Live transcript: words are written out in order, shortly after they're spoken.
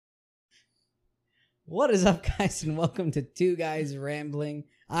What is up, guys, and welcome to Two Guys Rambling.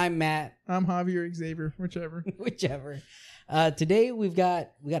 I'm Matt. I'm Javi or Xavier, whichever. Whichever. Today we got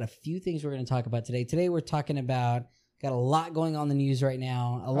a few things we're going to talk about today. Today we're talking about got a lot going on in the news right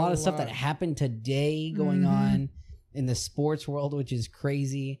now. A lot of stuff that happened today going on in the sports world, which is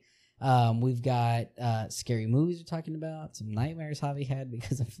crazy. We've got scary movies we're talking about, some nightmares Javi had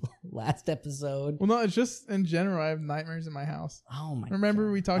because of last episode. Well, no, it's just in general. I have nightmares in my house. Oh my! Remember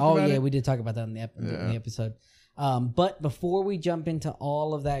God. we talked about it? Oh yeah, we did talk about that in the episode. But before we jump into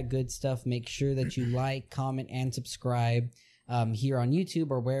all of that good stuff, make sure that you like, comment, and subscribe here on YouTube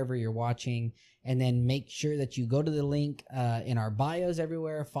or wherever you're watching. And then make sure that you go to the link in our bios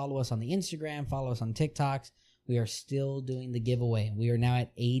everywhere. Follow us on the Instagram. Follow us on TikToks. We are still doing the giveaway. We are now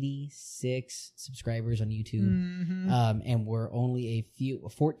at 86 subscribers on YouTube. And we're only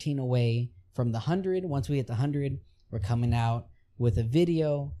 14 away from the 100. Once we hit the 100, we're coming out with a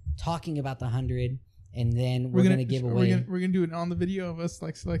video talking about the 100. And then we're gonna give away. We're gonna do it on the video of us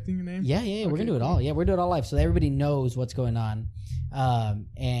like selecting your name. Yeah. Okay, we're gonna do it all. Yeah, we're doing it all live, so everybody knows what's going on.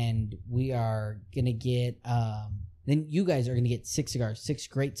 And we are gonna get. Then you guys are gonna get 6 cigars, 6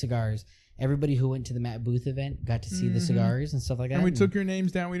 great cigars. Everybody who went to the Matt Booth event got to see the cigars and stuff like that. And we took your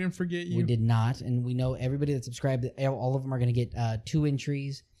names down. We didn't forget you. We did not, and we know everybody that subscribed. All of them are gonna get 2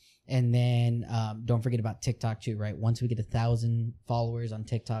 entries. And then don't forget about TikTok too, right? Once we get 1,000 followers on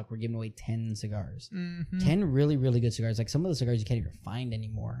TikTok, we're giving away 10 cigars. 10 really, really good cigars. Like some of the cigars you can't even find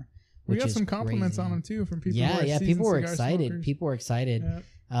anymore. We got some compliments on them too from people. Yeah, people were excited. Smokers. People were excited.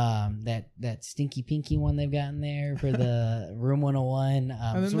 Yep. That Stinky Pinky one they've got in there for the Room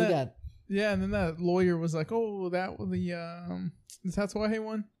 101. So we got. Yeah, and then that lawyer was like, "Oh, that was the Tatuaje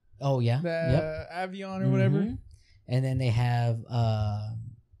one." Oh yeah, the Avion or whatever. And then they have.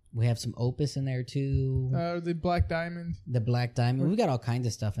 We have some Opus in there too. The Black Diamond. The Black Diamond. We got all kinds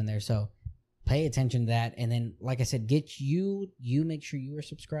of stuff in there. So pay attention to that. And then, like I said, get you make sure you are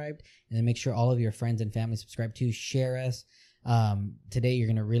subscribed. And then make sure all of your friends and family subscribe too. Share us. Today, you're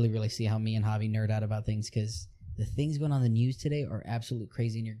going to really, really see how me and Javi nerd out about things. Because the things going on in the news today are absolutely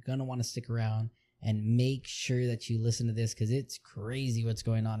crazy. And you're going to want to stick around and make sure that you listen to this. Because it's crazy what's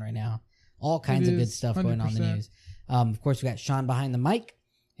going on right now. All kinds of good stuff 100%. Going on in the news. Of course, we got Sean behind the mic.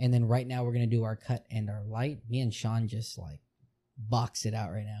 And then right now we're going to do our cut and our light. Me and Sean just like box it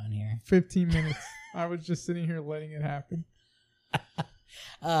out right now in here. 15 minutes. I was just sitting here letting it happen.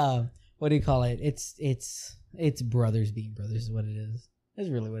 What do you call it? It's brothers being brothers is what it is. That's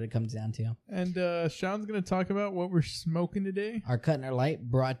really what it comes down to. And Sean's going to talk about what we're smoking today. Our cut and our light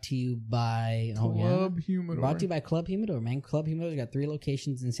brought to you by Club Humidor. Brought to you by Club Humidor, man. Club Humidor's got 3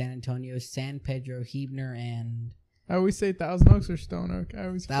 locations in San Antonio, San Pedro, Huebner, and... I always say Thousand Oaks or Stone Oak. I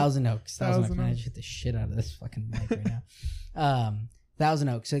always Thousand Oaks. Thousand Oaks. Man, I just hit the shit out of this fucking mic right now. Thousand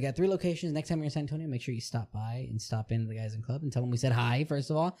Oaks. So you got 3 locations. Next time you're in San Antonio, make sure you stop by and stop into the guys in club and tell them we said hi.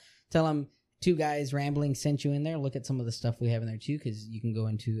 First of all, tell them Two Guys Rambling sent you in there. Look at some of the stuff we have in there too, because you can go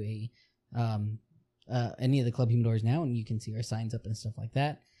into any of the Club Humidors now and you can see our signs up and stuff like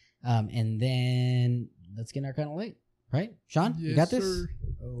that. And then let's get in our kind of late. Right, Sean, yes, you got this.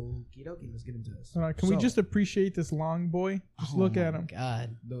 Okie dokie, let's get into this. All right, can we just appreciate this long boy? Just look at him.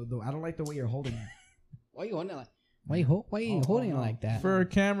 God, I don't like the way you're holding it. Why are you holding it like? Why are you holding it like that? For our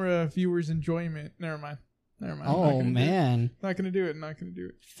camera viewers' enjoyment. Never mind. Oh man, not gonna do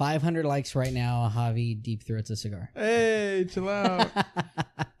it. 500 likes right now. Javi deep throats a cigar. Hey, chill out.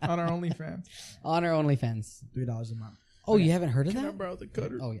 On our OnlyFans. On our OnlyFans. $3 a month. Oh, you haven't heard of that? Can I borrow the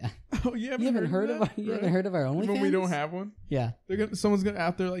cutter? Oh yeah. Oh, you haven't heard of that? You haven't heard of our OnlyFans? When we don't have one. Yeah. Someone's gonna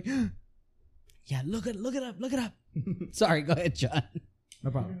out there like. Yeah, look it up. Sorry, go ahead, John.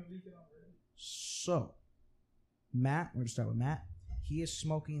 No problem. So, Matt, we're gonna start with Matt. He is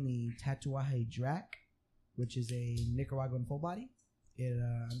smoking the Tatuaje Drac, which is a Nicaraguan full body.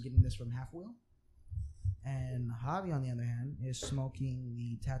 I'm getting this from Half Wheel. And Javi, on the other hand, is smoking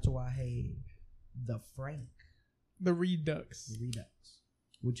the Tatuaje the Frank. The Redux,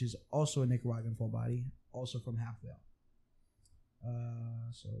 which is also a Nicaraguan full body, also from Half Wheel.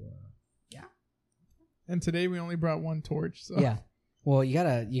 Yeah. And today we only brought 1 torch. So. Yeah. Well, you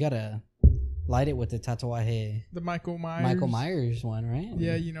gotta light it with the Tatuaje. The Michael Myers one, right?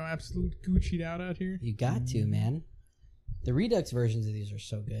 Yeah, absolute Gucci'd out here. You got to, man. The Redux versions of these are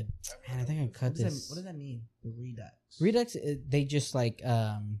so good. Man, I think I cut this. What does that mean? The Redux. Redux, they just like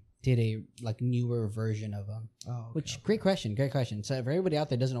did a like newer version of them. Oh, okay, which great question. So for everybody out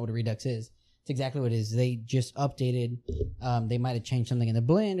there that doesn't know what a Redux is, it's exactly what it is. They just updated. They might have changed something in the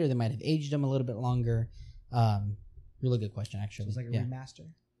blend, or they might have aged them a little bit longer. Really good question, actually. So it's like a remaster.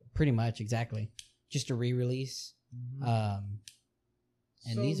 Pretty much, exactly. Just a re-release. And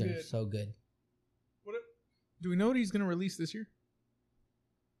so these good. are so good. Do we know what he's going to release this year?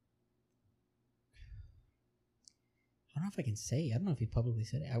 I don't know if I can say. I don't know if he publicly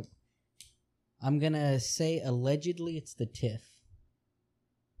said it. I'm going to say allegedly it's the TIFF.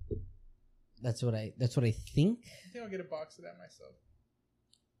 That's what I think. I think I'll get a box of that myself.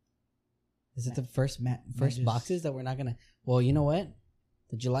 Is it the first just- boxes that we're not going to... Well, you know what?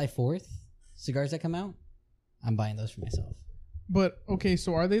 The July 4th cigars that come out, I'm buying those for myself. But, okay,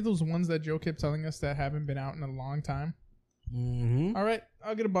 so are they those ones that Joe kept telling us that haven't been out in a long time? Mm-hmm. All right,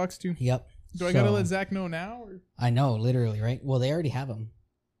 I'll get a box too. Yep. Do I got to let Zach know now? Or? I know, literally, right? Well, they already have them.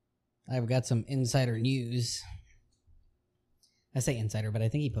 I've got some insider news. I say insider, but I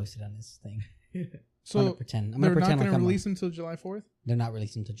think he posted on his thing. So I'm gonna pretend they're not like going to I'm release them until July 4th? They're not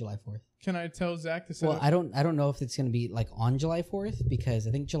releasing until July 4th. Can I tell Zach to set Well, up? I don't know if it's going to be like on July 4th because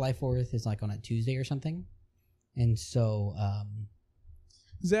I think July 4th is like on a Tuesday or something. And so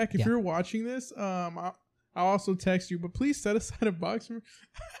Zach, if yeah. you're watching this, I'll also text you, but please set aside a box for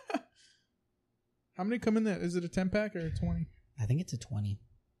How many come in there? Is it a 10-pack or a 20? I think it's a 20.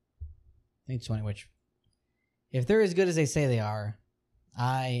 I think it's 20, which if they're as good as they say they are,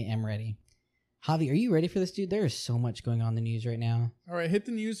 I am ready. Javi, are you ready for this, dude? There is so much going on in the news right now. All right, hit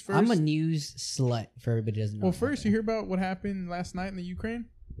the news first. I'm a news slut for everybody who doesn't know. Well, first, you hear about what happened last night in the Ukraine?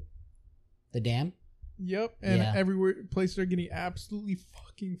 The dam? Yep, and Yeah. everywhere places are getting absolutely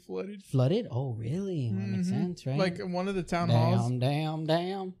fucking flooded. Flooded? Oh, really? Well, that makes sense, right? Like one of the town halls. Damn.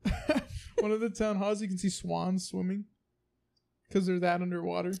 One of the town halls, you can see swans swimming because they're that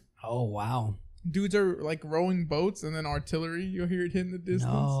underwater. Oh, wow. Dudes are like rowing boats, and then artillery. You'll hear it hit in the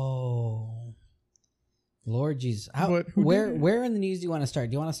distance. No. Lord Jesus. But who did it? Where in the news do you want to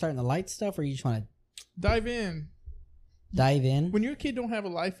start? Do you want to start in the light stuff or you just want to Dive in. dive in? When your kid don't have a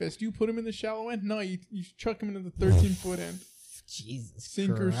life vest, do you put him in the shallow end? No, you chuck him into the 13-foot end. Jesus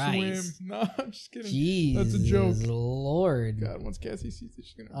Sink or swim. Christ. No, I'm just kidding. Jesus That's a joke. Lord. God, once Cassie sees this,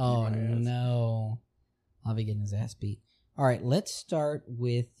 she's going to Oh, beat my ass. no. I'll be getting his ass beat. All right, let's start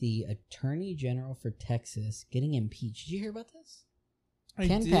with the Attorney General for Texas getting impeached. Did you hear about this?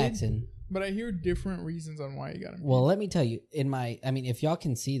 Ken Paxton. But I hear different reasons on why he got him. Well, let me tell you, if y'all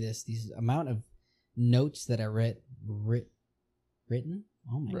can see this, these amount of notes that I written.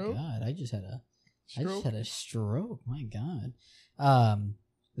 Oh my Wrote? God, I just had a stroke. My God.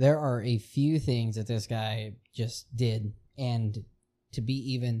 There are a few things that this guy just did, and to be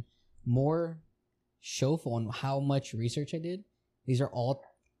even more showful on how much research I did, these are all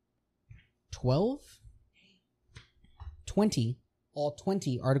 20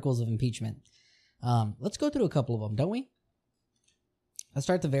 articles of impeachment. Let's go through a couple of them, don't we? Let's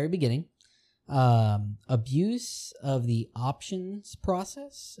start at the very beginning. Abuse of the options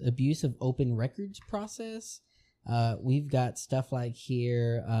process, abuse of open records process. We've got stuff like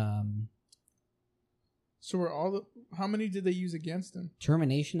here, So are how many did they use against him?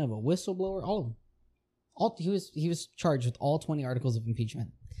 termination of a whistleblower, all of them. He was charged with all 20 articles of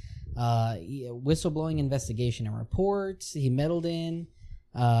impeachment. Whistleblowing investigation and reports he meddled in.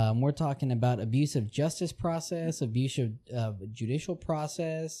 We're talking about abuse of justice process, abuse of judicial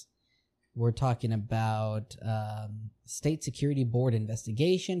process. We're talking about state security board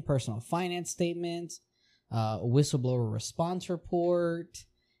investigation, personal finance statements, whistleblower response report,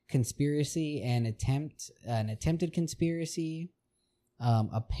 conspiracy and attempted conspiracy.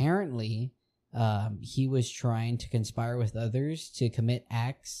 Apparently, he was trying to conspire with others to commit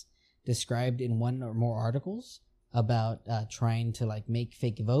acts described in one or more articles about trying to like make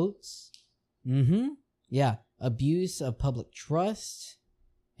fake votes. Yeah, abuse of public trust.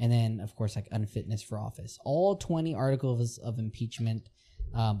 And then, of course, like unfitness for office. All 20 articles of impeachment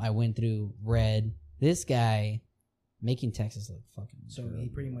I went through, read. This guy making Texas look fucking So good. he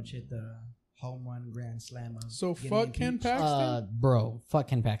pretty much hit the home run grand slam of So getting fuck Ken impeached. Paxton? Bro, fuck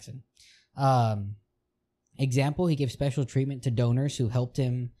Ken Paxton. Example, he gave special treatment to donors who helped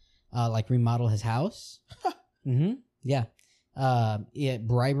him like remodel his house. Yeah.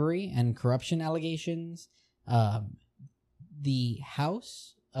 Bribery and corruption allegations. The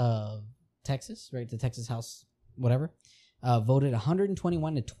House of Texas, right? The Texas House, whatever, voted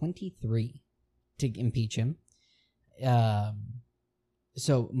 121 to 23 to impeach him.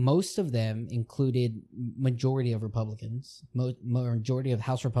 So most of them included majority of Republicans, majority of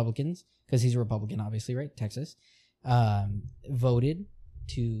House Republicans, because he's a Republican, obviously, right? Texas, voted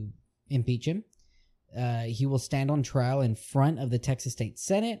to impeach him. He will stand on trial in front of the Texas State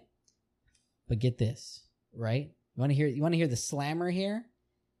Senate. But get this, right? You want to hear the slammer here?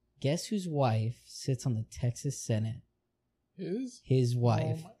 Guess whose wife sits on the Texas Senate? His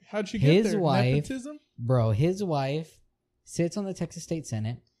wife. Oh how'd she get His there? wife. Nepotism? Bro, his wife sits on the Texas State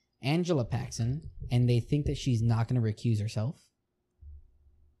Senate, Angela Paxson, and they think that she's not going to recuse herself.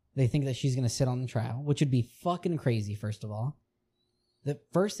 They think that she's going to sit on the trial, which would be fucking crazy, first of all. The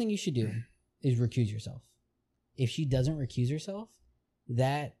first thing you should do is recuse yourself. If she doesn't recuse herself,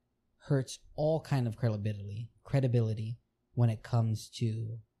 that hurts all kind of credibility when it comes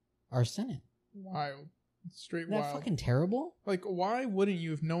to our Senate. Wild. Straight Isn't that wild. fucking terrible? Like, why wouldn't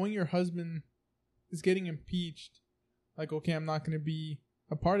you, if knowing your husband is getting impeached, like, okay, I'm not going to be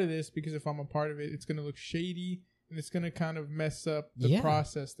a part of this because if I'm a part of it, it's going to look shady and it's going to kind of mess up the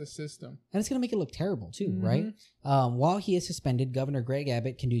process, the system. And it's going to make it look terrible too, right? While he is suspended, Governor Greg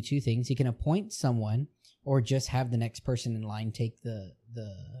Abbott can do two things. He can appoint someone or just have the next person in line take the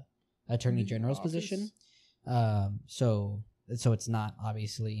Attorney General's position. So it's not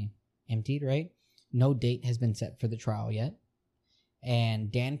obviously emptied, right? No date has been set for the trial yet.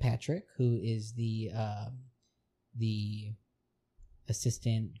 And Dan Patrick, who is the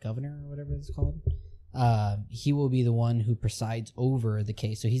assistant governor or whatever it's called, he will be the one who presides over the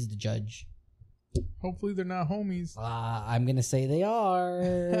case. So he's the judge. Hopefully they're not homies. I'm going to say they are.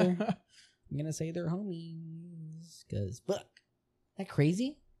 I'm going to say they're homies. Because, fuck. That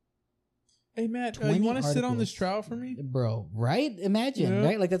crazy? Hey, Matt, you want to sit on this trial for me? Bro, right? Imagine,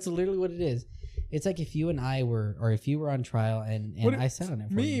 right? Like, that's literally what it is. It's like if you and I were, or if you were on trial and I sat on it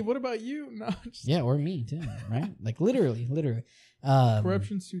for me, you. What about you? No, yeah, or me too, right? Like, literally.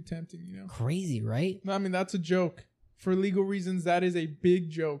 Corruption's too tempting, Crazy, right? No, I mean, that's a joke. For legal reasons, that is a big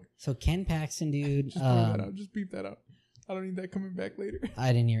joke. So Ken Paxton, dude. Just throw that out. Just beep that out. I don't need that coming back later.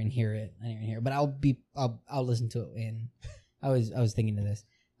 I didn't even hear it. But I'll listen to it. And I was thinking of this.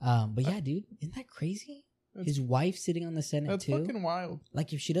 But yeah, dude, isn't that crazy? His wife sitting on the Senate too. That's fucking wild.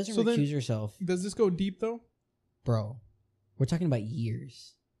 Like if she doesn't recuse herself. Does this go deep though? Bro, we're talking about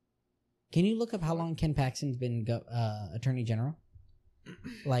years. Can you look up how long Ken Paxton's been Attorney General?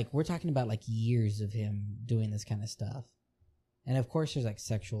 Like we're talking about like years of him doing this kind of stuff. And of course there's like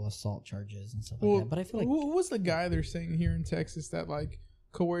sexual assault charges and stuff like that. But I feel like who was the guy they're saying here in Texas that like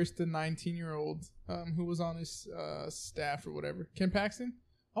coerced the 19-year-old who was on his staff or whatever? Ken Paxton?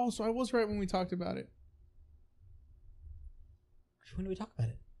 Oh, so I was right when we talked about it. When did we talk about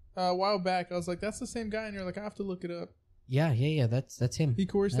it? A while back. I was like, that's the same guy. And you're like, I have to look it up. Yeah. That's him. He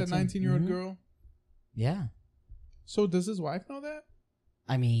coerced that 19-year-old girl. Yeah. So does his wife know that?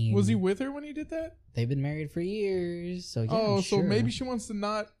 I mean... Was he with her when he did that? They've been married for years. So yeah, oh, so maybe she wants to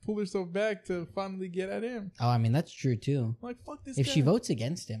not pull herself back to finally get at him. Oh, I mean, that's true too. Like, fuck this If guy. she votes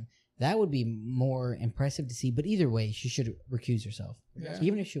against him, that would be more impressive to see. But either way, she should recuse herself. Yeah.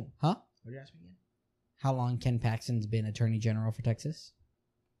 Even if she... Huh? What did you ask me again? How long Ken Paxton's been Attorney General for Texas?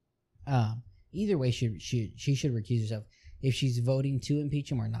 Either way, she should recuse herself. If she's voting to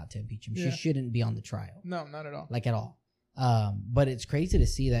impeach him or not to impeach him, she shouldn't be on the trial. No, not at all. Like at all. But it's crazy to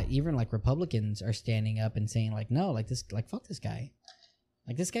see that even like Republicans are standing up and saying like, no, like this, like fuck this guy.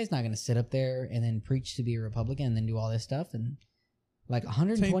 Like this guy's not going to sit up there and then preach to be a Republican and then do all this stuff and like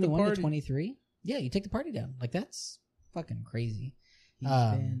 121 to 23. Yeah, you take the party down. Like that's fucking crazy. He's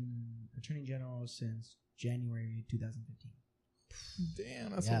been Attorney General since January 2015.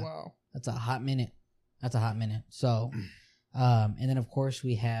 Damn, that's a while. That's a hot minute. So, and then of course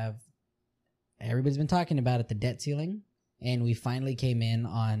we have, everybody's been talking about it, the debt ceiling. And we finally came in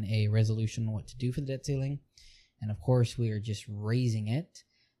on a resolution on what to do for the debt ceiling. And of course we are just raising it.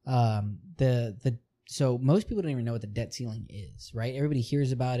 So most people don't even know what the debt ceiling is, right? Everybody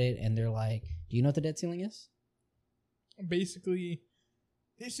hears about it and they're like, do you know what the debt ceiling is? Basically,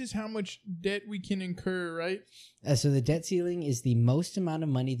 this is how much debt we can incur, right? So the debt ceiling is the most amount of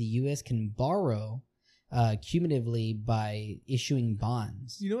money the U.S. can borrow cumulatively by issuing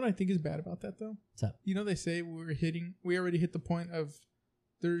bonds. You know what I think is bad about that, though? What's up? You know, they say we already hit the point of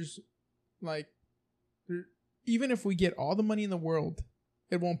even if we get all the money in the world,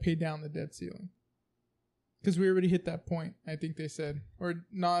 it won't pay down the debt ceiling. Because we already hit that point, I think they said. Or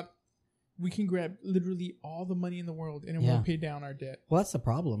not, we can grab literally all the money in the world and it won't pay down our debt. Well, that's the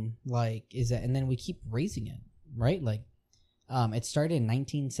problem. Like, is that, and then we keep raising it, right? Like, it started in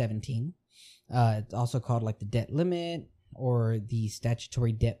 1917. It's also called like the debt limit or the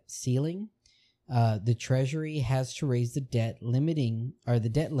statutory debt ceiling. The Treasury has to raise the debt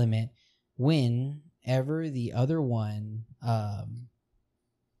limit whenever the other one. Oh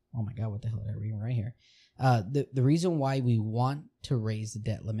my God, what the hell did I read right here? The reason why we want to raise the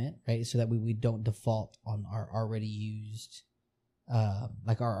debt limit, right, so that we don't default on our already used, our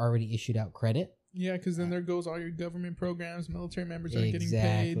already issued out credit. Yeah, because then there goes all your government programs, military members aren't getting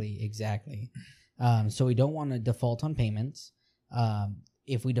paid. Exactly. So we don't want to default on payments.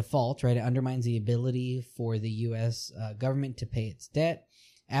 If we default, right, it undermines the ability for the U.S. Government to pay its debt,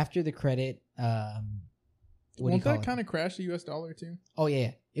 after the credit, won't that kind of crash the U.S. dollar too? Oh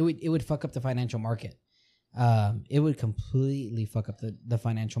yeah, it would fuck up the financial market. It would completely fuck up the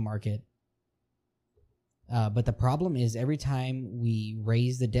financial market. But the problem is every time we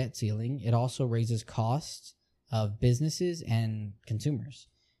raise the debt ceiling, it also raises costs of businesses and consumers,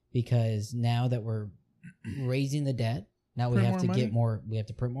 because now that we're raising the debt, now we have to get more. We have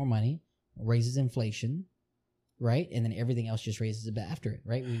to print more money, raises inflation, right? And then everything else just raises it after it,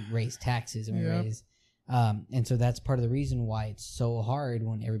 right? We raise taxes and we raise. And so that's part of the reason why it's so hard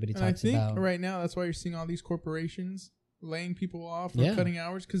when everybody talks about. I think right now that's why you're seeing all these corporations laying people off or cutting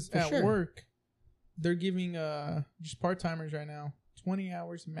hours, because at work they're giving just part-timers right now 20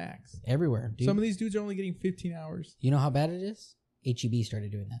 hours max. Everywhere, dude. Some of these dudes are only getting 15 hours. You know how bad it is? HEB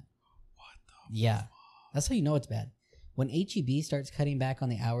started doing that. What the fuck? That's how you know it's bad. When HEB starts cutting back on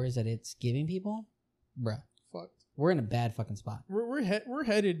the hours that it's giving people, bruh. Fucked. We're in a bad fucking spot. We're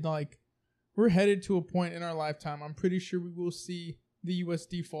headed to a point in our lifetime. I'm pretty sure we will see the U.S.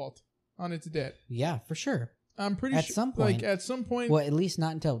 default on its debt. Yeah, for sure. I'm pretty sure. At some point. Well, at least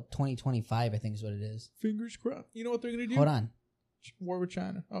not until 2025, I think is what it is. Fingers crossed. You know what they're going to do? Hold on. War with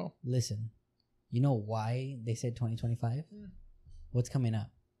China. Oh. Listen. You know why they said 2025? What's coming up?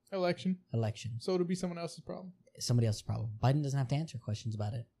 Election. So it'll be someone else's problem. Somebody else's problem. Biden doesn't have to answer questions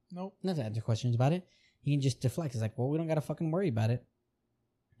about it. Nope. He doesn't have to answer questions about it. He can just deflect. It's like, well, we don't got to fucking worry about it.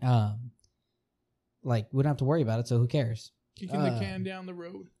 Like, we don't have to worry about it, so who cares? Kicking the can down the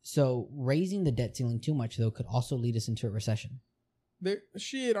road. So raising the debt ceiling too much, though, could also lead us into a recession.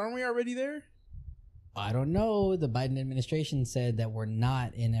 Shit, aren't we already there? I don't know. The Biden administration said that we're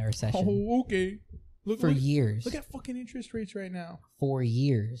not in a recession. Oh, okay. Look, years. Look at fucking interest rates right now. For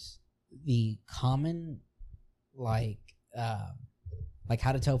years. The common, like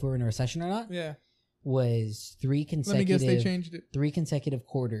how to tell if we're in a recession or not? Yeah. Was 3 consecutive. Let me guess, they changed it. 3 consecutive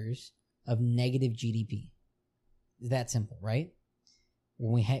quarters of negative GDP. It's that simple, right?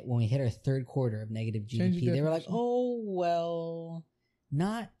 When we hit our third quarter of negative GDP, they were like, "Oh well,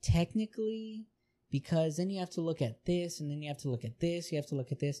 not technically, because then you have to look at this, and then you have to look at this. You have to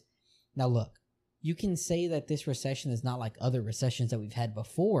look at this." Now look, you can say that this recession is not like other recessions that we've had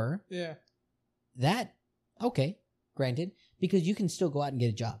before. Yeah. That okay, granted, because you can still go out and get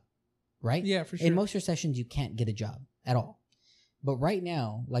a job, right? Yeah, for sure. In most recessions, you can't get a job at all. But right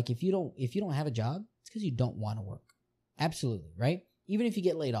now, like if you don't have a job, it's because you don't want to work. Absolutely, right? Even if you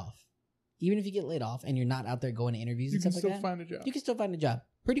get laid off, and you're not out there going to interviews and stuff like that, you can still find a job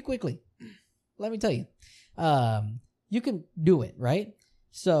pretty quickly. Let me tell you, you can do it, right?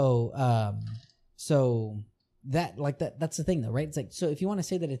 So that's the thing though, right? It's like, so if you want to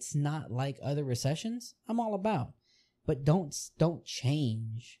say that it's not like other recessions, I'm all about, but don't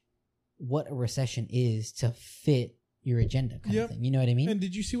change what a recession is to fit your agenda kind of thing. You know what I mean? And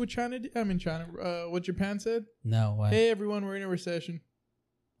did you see what China did? I mean, what Japan said? No. What? Hey, everyone, we're in a recession.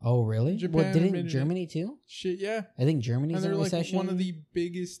 Oh, really? Japan didn't Germany too? Shit, yeah. I think Germany's in a recession. Like one of the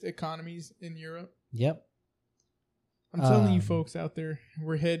biggest economies in Europe. Yep. I'm telling you folks out there,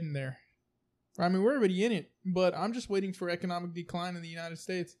 we're heading there. I mean, we're already in it, but I'm just waiting for economic decline in the United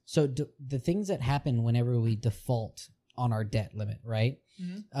States. So the things that happen whenever we default on our debt limit, right,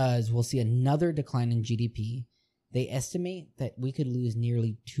 is we'll see another decline in GDP. They estimate that we could lose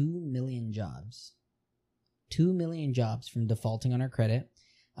nearly 2 million jobs. 2 million jobs from defaulting on our credit,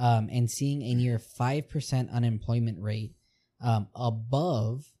 and seeing a near 5% unemployment rate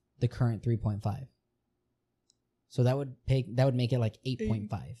above the current 3.5. So that would make it like 8.5.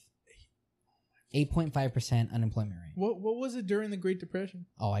 8.5% unemployment rate. What was it during the Great Depression?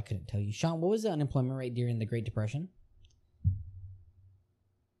 Oh, I couldn't tell you. Sean, what was the unemployment rate during the Great Depression?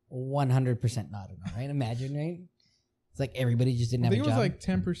 100% not enough, right? Imagine, right? It's like everybody just didn't have a job. I think it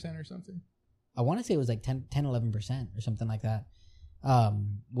was like 10% or something. I want to say it was like 10, 11% or something like that.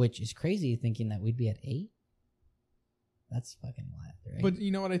 Which is crazy thinking that we'd be at 8. That's fucking wild, right? But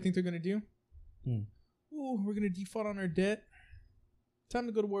you know what I think they're going to do? Ooh, we're going to default on our debt. Time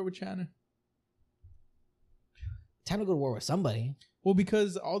to go to war with China. Time to go to war with somebody. Well,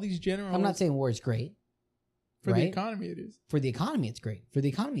 because all these generals... I'm not saying war is great. For the economy, it is. For the economy, it's great. For the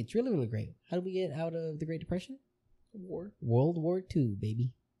economy, it's really, really great. How did we get out of the Great Depression? War. World War II,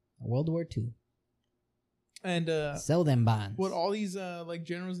 baby. World War II. And sell them bonds. What all these like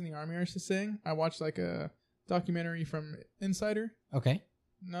generals in the army are saying, I watched like a documentary from Insider. Okay.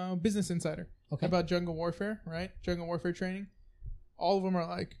 No, Business Insider. Okay. About jungle warfare, right? Jungle warfare training. All of them are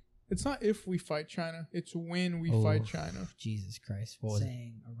like, it's not if we fight China, it's when we fight China. Jesus Christ. What was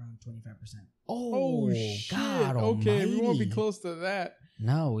saying around 25%. Oh shit. God okay, almighty. We won't be close to that.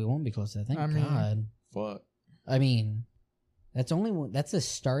 No, we won't be close to that. Thank God. Fuck. I mean, That's only one, that's the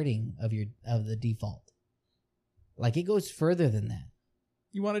starting of the default. Like it goes further than that.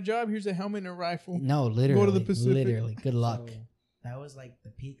 You want a job? Here's a helmet and a rifle. No, literally. Go to the Pacific. Literally. Good luck. So that was like the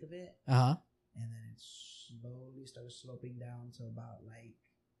peak of it. Uh-huh. And then it slowly started sloping down to about like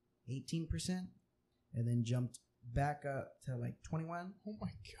 18%. And then jumped back up to like 21. Oh my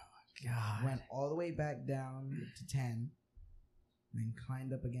God. Went all the way back down to 10. Then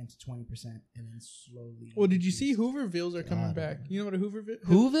climbed up again to 20%. And then slowly. Well, did you see decreased. Hoovervilles are coming back? You know what a Hooverville?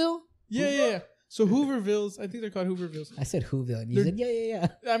 Whoville? Yeah. So Hoovervilles, I think they're called Hoovervilles. I said Whoville, and you said yeah.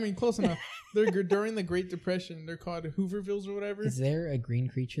 I mean, close enough. They're during the Great Depression. They're called Hoovervilles or whatever. Is there a green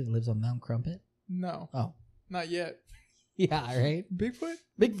creature that lives on Mount Crumpet? No. Oh. Not yet. Yeah, right? Bigfoot?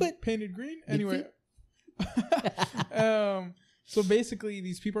 Bigfoot? Painted green? Bigfoot? Anyway. So basically,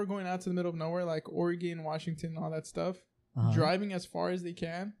 these people are going out to the middle of nowhere, like Oregon, Washington, all that stuff, driving as far as they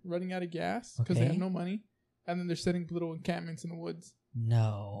can, running out of gas because they have no money, and then they're setting little encampments in the woods.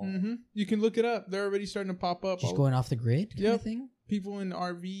 No. Mm-hmm. You can look it up. They're already starting to pop up. Just going off the grid kind of thing? People in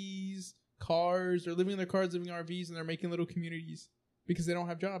RVs, cars, they're living in their cars, living in RVs, and they're making little communities because they don't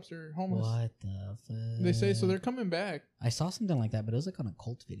have jobs. They're homeless. What the fuck? They say so. They're coming back. I saw something like that, but it was like on a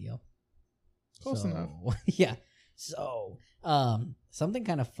cult video. Close enough. Yeah. So, something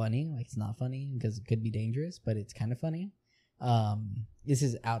kind of funny. Like it's not funny because it could be dangerous, but it's kind of funny. This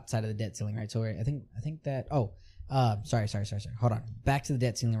is outside of the debt ceiling, right? So I think that. Oh, sorry. Hold on. Back to the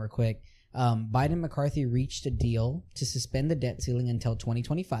debt ceiling real quick. Biden and McCarthy reached a deal to suspend the debt ceiling until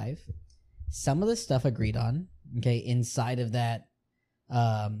 2025. Some of the stuff agreed on. Okay, inside of that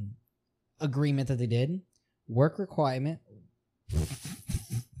agreement that they did, work requirement.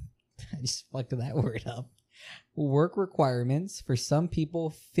 I just fucked that word up. Work requirements for some people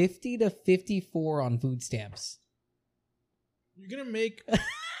 50 to 54 on food stamps. You're gonna make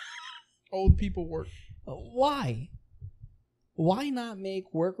old people work. Why? Why not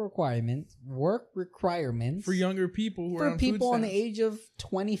make work requirements For younger people who are for on people food on the stamps. age of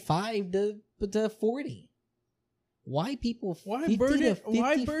 25 to 40? Why people? Why 50 burden? to 54?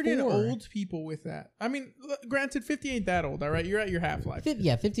 Why burden old people with that? I mean, granted, 50 ain't that old. All right, you're at your half life.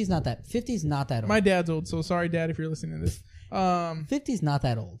 50's not that. 50's not that old. My dad's old, so sorry, Dad, if you're listening to this. 50's not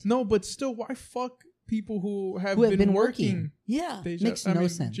that old. No, but still, why fuck people who have been working? Yeah, Deja- makes I no mean,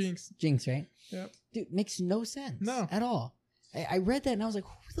 sense. Jinx, right? Yep. Dude, makes no sense. No. At all. I read that and I was like,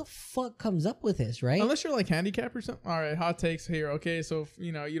 who the fuck comes up with this, right? Unless you're like handicapped or something. All right, hot takes here. Okay, so if,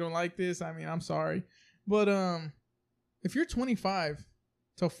 you don't like this, I mean, I'm sorry, but if you're 25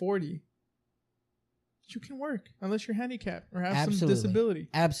 to 40, you can work unless you're handicapped or have some disability.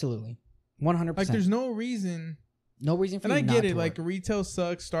 Absolutely. 100%. Like there's no reason. No reason for and you I not get to it. Like work. retail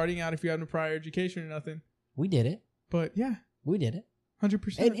sucks starting out if you have no prior education or nothing. We did it. But yeah, we did it.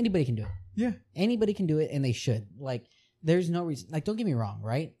 100%. Anybody can do it. Yeah. Anybody can do it and they should. Like there's no reason. Like don't get me wrong,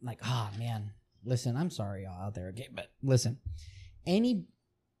 right? Like man, listen, I'm sorry y'all out there, okay? But listen, you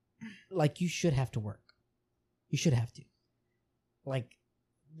should have to work. You should have to. Like,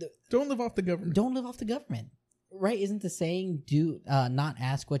 don't live off the government. Don't live off the government, right? Isn't the saying not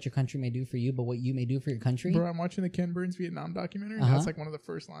ask what your country may do for you, but what you may do for your country? Bro, I'm watching the Ken Burns Vietnam documentary. And that's like one of the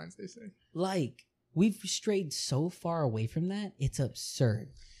first lines they say. Like, we've strayed so far away from that, it's absurd.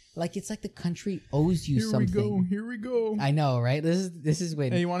 Like, it's like the country owes you something. Here we go. I know, right? This is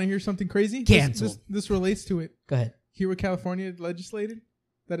when. Hey, you want to hear something crazy? Canceled. This relates to it. Go ahead. Hear what California legislated?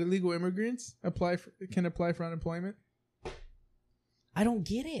 That illegal immigrants can apply for unemployment. I don't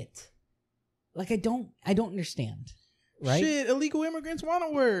get it. Like I don't understand. Right? Shit, illegal immigrants want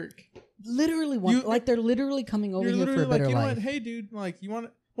to work. Literally want like they're literally coming over here for a better life. What? Hey, dude, like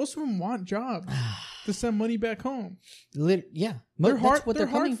most of them want jobs to send money back home. Yeah, they're that's hard. what They're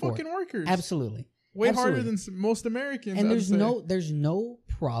coming hard fucking for. workers. Absolutely, way harder than most Americans. And there's no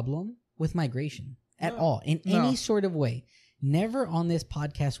problem with migration at all in any sort of way. Never on this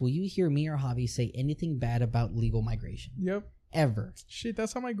podcast will you hear me or Javi say anything bad about legal migration. Yep. Ever. Shit,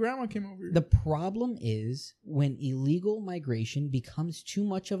 that's how my grandma came over here. The problem is when illegal migration becomes too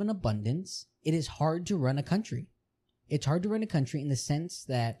much of an abundance, it is hard to run a country. It's hard to run a country in the sense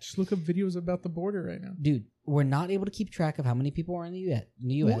that... Just look up videos about the border right now. Dude, we're not able to keep track of how many people are in the U.S.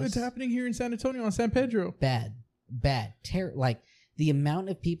 Well, it's happening here in San Antonio on San Pedro. Bad. Like, the amount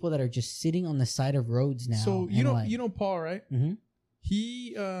of people that are just sitting on the side of roads now. So, you know Paul, right? Mm-hmm.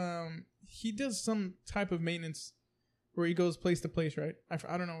 He does some type of maintenance where he goes place to place, right?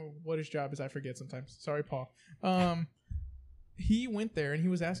 I don't know what his job is. I forget sometimes. Sorry, Paul. He went there and he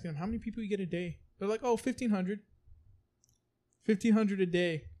was asking them, how many people you get a day? They're like, 1,500. 1,500 a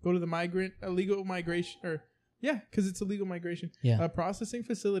day. Go to the illegal migration, because it's illegal migration. Yeah. Processing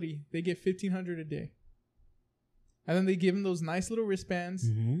facility, they get 1,500 a day. And then they give them those nice little wristbands.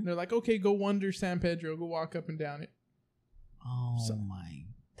 Mhm. They're like, okay, go wander San Pedro. Go walk up and down it. Oh So- my,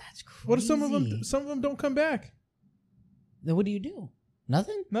 that's crazy. What if some of them? Some of them don't come back. Then what do you do?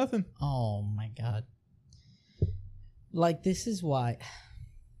 Nothing. Nothing. Oh my god. Like this is why.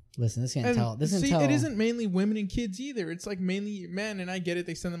 Listen, this And can tell. This can see, tell. it isn't mainly women and kids either. It's like mainly men, and I get it.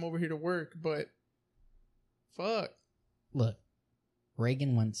 They send them over here to work, but fuck. Look,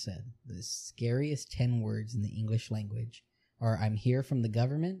 Reagan once said the scariest 10 words in the English language are "I'm here from the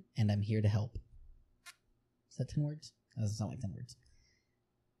government" and "I'm here to help." Is that 10 words? That doesn't sound like 10 words.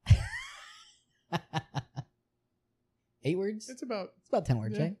 8 words? It's about. It's about 10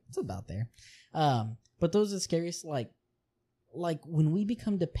 words, Yeah. right? It's about there. But those are the scariest, like when we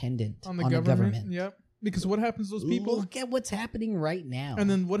become dependent On the government. Yep. Because what happens to those people? Look at what's happening right now. And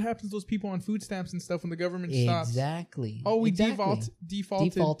then what happens to those people on food stamps and stuff when the government stops? Exactly. Oh, we exactly.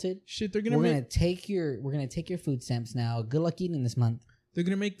 defaulted. Shit, they're gonna We're make gonna take your food stamps now. Good luck eating this month. they're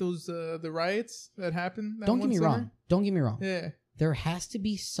gonna make those the riots that happened. That Don't get one me summer? wrong. Don't get me wrong. Yeah. There has to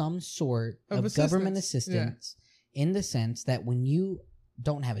be some sort Of of government assistance. assistance in the sense that when you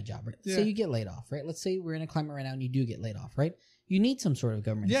don't have a job, right? Yeah. Say you get laid off, right? Let's say we're in a climate right now and you do get laid off, right? You need some sort of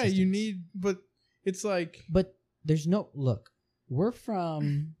government Yeah, assistance. you need, but it's like But there's no look. We're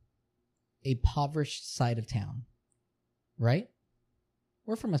from a impoverished side of town, right?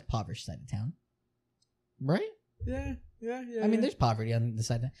 We're from a impoverished side of town, right? yeah. I mean, there's poverty on the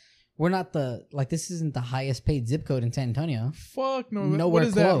side. We're not this isn't the highest paid zip code in San Antonio. fuck no. Nowhere What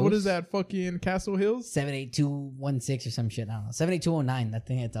is that? What close. is that? Fucking Castle Hills? 78216 or some shit. I don't know. 78209. That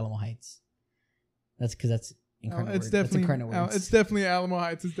thing at Alamo Heights. That's because that's incarnate It's words. definitely That's incarnate words. it's definitely Alamo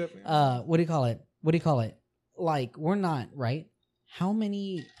Heights. It's definitely. What do you call it? Like we're not right. How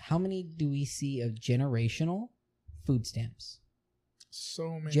many do we see of generational food stamps?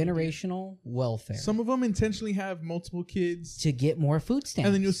 So many. Generational welfare. Some of them intentionally have multiple kids, to get more food stamps.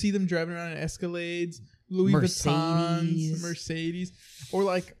 and then you'll see them driving around in Escalades, Louis Vuittons, Mercedes, or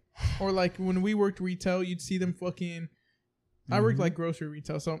like when we worked retail, you'd see them fucking. I worked like grocery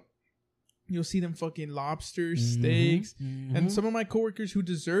retail, so you'll see them fucking lobsters, steaks, and some of my coworkers who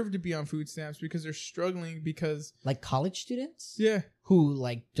deserve to be on food stamps because they're struggling because like college students yeah, who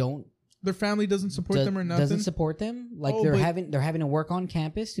like don't their family doesn't support them or nothing. doesn't support them. Like Oh, they're but- having to work on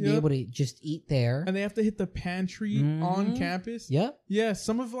campus to be Yep. able to just eat there. And they have to hit the pantry on Mhm. campus. Yep. Yeah,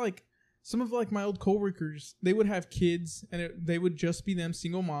 some of my old coworkers, they would have kids, and they would just be them,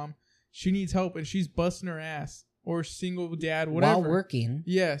 single mom. She needs help, and she's busting her ass, or single dad, whatever. While working.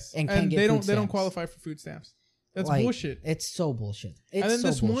 Yes, and can't get they food don't stamps. qualify for food stamps. That's Like, bullshit. It's so bullshit. It's And then so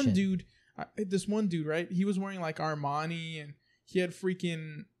this bullshit. one dude, right? He was wearing like Armani, and he had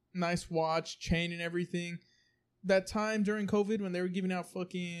freaking nice watch, chain, and everything. That time during COVID when they were giving out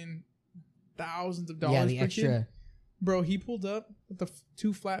fucking thousands of dollars Yeah, the per extra. kid. Bro, he pulled up with the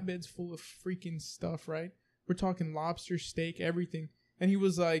 2 flatbeds full of freaking stuff, right? We're talking lobster, steak, everything. And he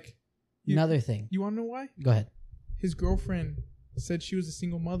was like, Another thing. you want to know why? Go ahead. His girlfriend said she was a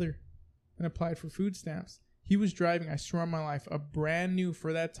single mother and applied for food stamps. He was driving, I swear on my life, a brand new,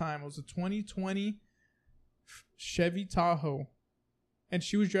 for that time, it was a 2020 Chevy Tahoe. And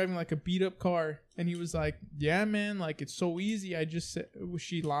she was driving like a beat up car. And he was like, yeah, man, like it's so easy. I just said,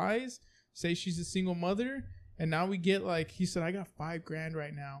 she lies, say she's a single mother. And now we get like, he said, I got $5,000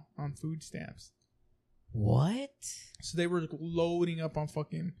 right now on food stamps. What? So they were loading up on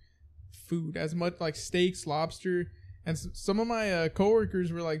fucking food, as much like steaks, lobster. And some of my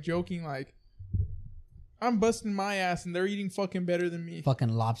coworkers were like joking, like, I'm busting my ass and they're eating fucking better than me. Fucking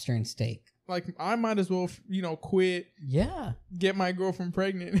lobster and steak. Like, I might as well, quit, Yeah. get my girlfriend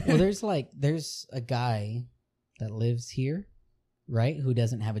pregnant. Well, there's a guy that lives here, right? Who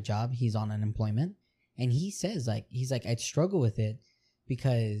doesn't have a job. He's on unemployment. And he says, he's like, I'd struggle with it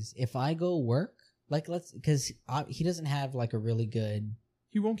because if I go work, because he doesn't have like a really good,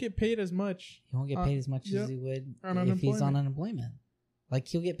 He won't get paid as much. he won't get paid as much yep. as he would On if he's on unemployment. unemployment. Like,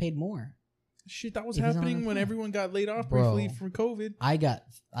 he'll get paid more. Shit, that was If he's on happening when unemployment. everyone got laid off Bro. briefly from COVID. I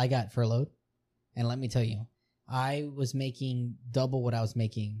got furloughed, and let me tell you, I was making double what I was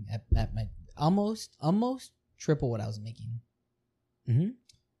making at my almost triple what I was making. Mm-hmm.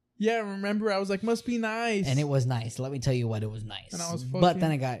 Yeah, remember, I was like, must be nice. And it was nice. Let me tell you what, it was nice. And I was but fucking-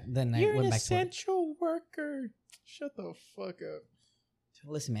 then I You're went an back to work. essential worker. Shut the fuck up.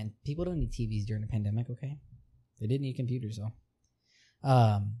 Listen, man, people don't need TVs during the pandemic, okay? They did need computers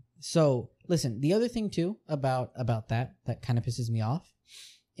though. So listen, the other thing too about that kind of pisses me off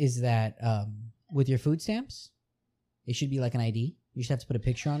is that with your food stamps, it should be like an ID. You should have to put a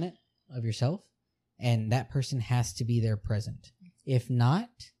picture on it of yourself, and that person has to be there present. If not,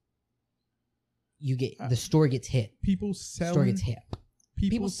 you get the store gets hit. People Store selling. gets hit.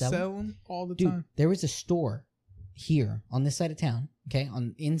 People selling? selling all the Dude, time. there was a store here on this side of town, okay,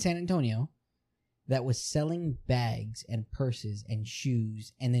 in San Antonio, that was selling bags and purses and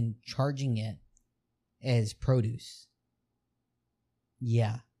shoes and then charging it as produce.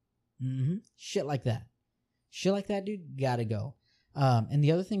 Yeah. Shit like that. Shit like that, dude, gotta go. And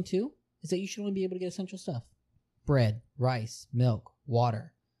the other thing, too, is that you should only be able to get essential stuff. Bread, rice, milk,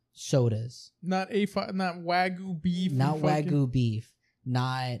 water, sodas. Not Wagyu beef. Not and fucking- Wagyu beef.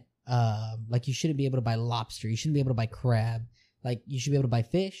 Not, like you shouldn't be able to buy lobster. You shouldn't be able to buy crab. Like, you should be able to buy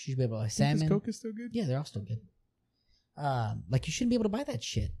fish. You should be able to buy salmon. Is Coke is still good? Yeah, they're all still good. Like, you shouldn't be able to buy that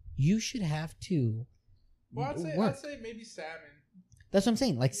shit. You should have to Well, I'd work. say maybe salmon. That's what I'm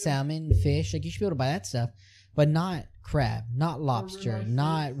saying. Like salmon, fish. Like, you should be able to buy that stuff. But not crab, not lobster, ribeye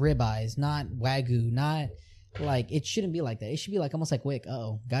not ribeyes, not Wagyu, not... Like, it shouldn't be like that. It should be like almost like Wick.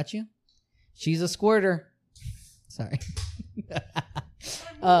 Uh-oh. Got you? She's a squirter. Sorry.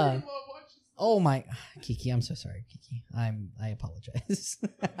 Oh my... Kiki, I'm so sorry, Kiki. I apologize.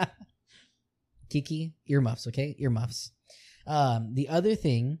 Kiki, earmuffs, okay? Earmuffs. The other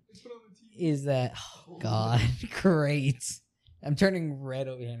thing is that... Oh, God. Great. I'm turning red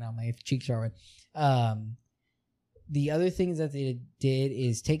over here now. My cheeks are red. The other things that they did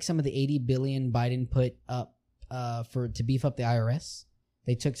is take some of the $80 billion Biden put up to beef up the IRS.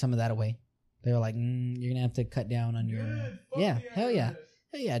 They took some of that away. They were like, you're gonna have to cut down on your hell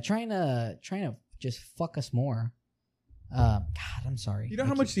yeah, trying to just fuck us more. God, I'm sorry. You know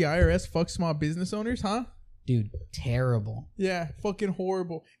how much the IRS fucks small business owners, huh? Dude, terrible. Yeah, fucking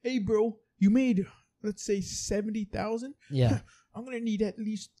horrible. Hey, bro, you made, let's say, 70,000. Yeah, I'm gonna need at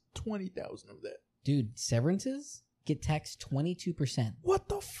least 20,000 of that. dude, severances get taxed 22%. What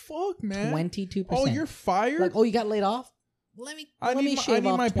the fuck, man? 22%. Oh, you're fired? like, oh, you got laid off? Let me shave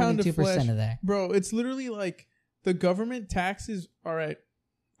off my pound of 22% flesh. of that. Bro, it's literally like the government taxes. All right.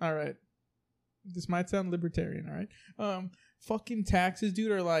 This might sound libertarian, all right? Fucking taxes,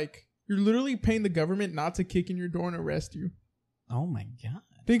 dude, are like, you're literally paying the government not to kick in your door and arrest you. Oh my God.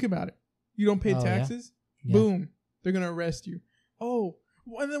 Think about it. You don't pay Oh, yeah? taxes? Yeah. Boom. They're going to arrest you. Oh,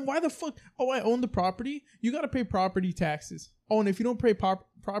 and then why the fuck? Oh, I own the property? You got to pay property taxes. Oh, and if you don't pay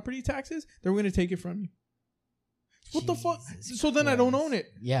property taxes, they're going to take it from you. What the fuck? Jesus So then I don't Christ. own it.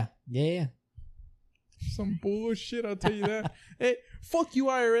 Yeah. Some bullshit, I'll tell you that. Hey, fuck you,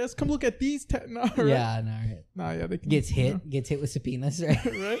 IRS. Come look at these. Right? Yeah, no, right. Nah, yeah, they can, Gets hit with subpoenas, right?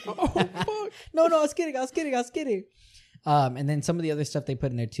 right? Oh, fuck. No, I was kidding. And then some of the other stuff they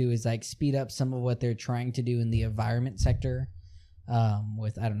put in there too is like speed up some of what they're trying to do in the environment sector,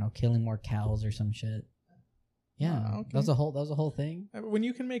 with I don't know, killing more cows or some shit. Yeah, okay. that was a whole thing. When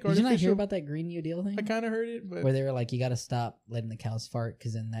you can make Did artificial... you not hear about that Green New Deal thing? I kind of heard it, but... Where they were like, you got to stop letting the cows fart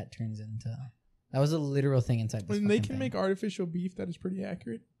because then that turns into... That was a literal thing inside this When they fucking can thing. make artificial beef that is pretty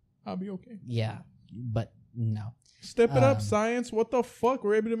accurate, I'll be okay. Yeah, but no. Step it up, science. What the fuck?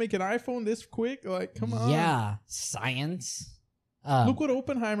 We're able to make an iPhone this quick? Like, come on. Yeah, science. Look what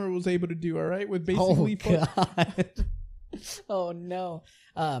Oppenheimer was able to do, all right? With basically... God. Oh, no.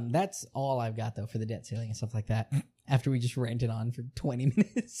 That's all I've got, though, for the debt ceiling and stuff like that. After we just ranted on for 20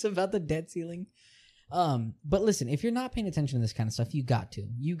 minutes about the debt ceiling. But listen, if you're not paying attention to this kind of stuff, you got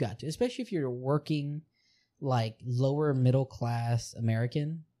to, especially if you're working like lower middle class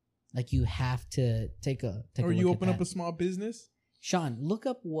American, like you have to take a Or look you at open that. up a small business. Sean, look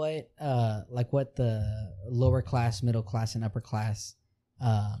up what the lower class, middle class, and upper class.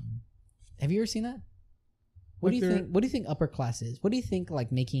 Have you ever seen that? What do you think? What do you think upper class is? What do you think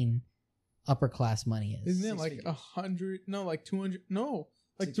like making upper class money is? Isn't it like 100? No, like 200? No,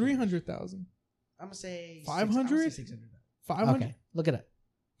 like 600. 300,000. I'm gonna say 500? 600. 500? Okay, look it up.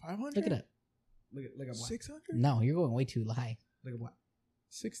 500? Look it up. Look at what? 600? No, you're going way too high. Look at what?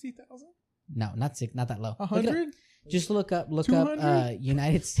 60,000? No, not that low. Look it up. 100? Just look up 200?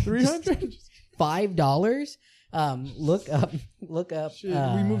 United States. 300? $5. Look up. Shit,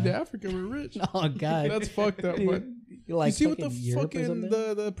 we moved to Africa. We're rich. Oh God, That's fucked up. But you like see what the Europe or fucking something?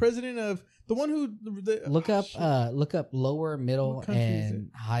 the president of the one who Look up shit. look up lower, middle, What country is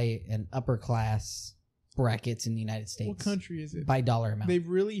and high and upper class brackets in the United States. What country is it? By dollar amount. They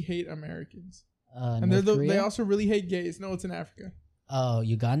really hate Americans, and North they Korea? also really hate gays. No, it's in Africa. Oh,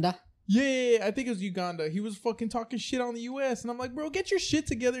 Uganda. Yeah, I think it was Uganda. He was fucking talking shit on the U.S. and I'm like, bro, get your shit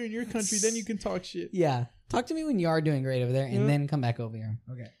together in your country, then you can talk shit. Yeah, talk to me when you are doing great over there, and Yeah. then come back over here.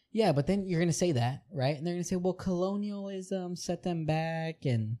 Okay. Yeah, but then you're gonna say that, right? And they're gonna say, "Well, colonialism set them back,"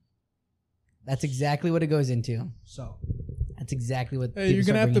 and that's exactly what it goes into. So That's exactly what. Hey, you're people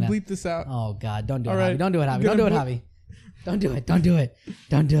gonna have start to bringing bleep this out. up. Oh God, don't do All it, right. Javi. Don't do it, Javi. I'm Don't do it, gonna Javi. Don't do it. Don't do it.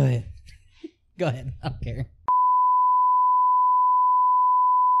 Don't do it. Go ahead. I don't care.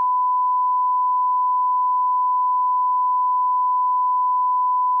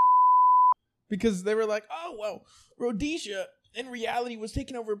 Because they were like, oh, well, Rhodesia in reality was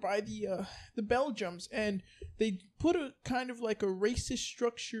taken over by the Belgians, and they put a kind of like a racist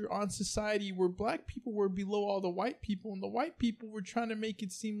structure on society where black people were below all the white people, and the white people were trying to make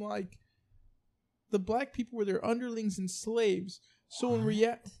it seem like the black people were their underlings and slaves. So in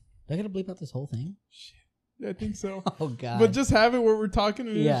reality... Do I gotta bleep out this whole thing? Shit. Yeah, I think so. Oh, God. But just have it where we're talking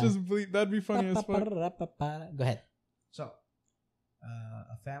and Yeah. it's just bleep. That'd be funny as fuck. Go ahead. So,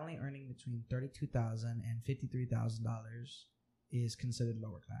 a family earning between $32,000 and $53,000 is considered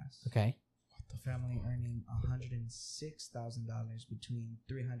lower class. Okay. A family earning $106,000 between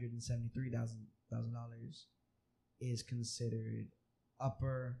 $373,000 is considered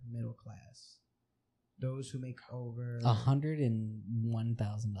upper middle class. Those who make over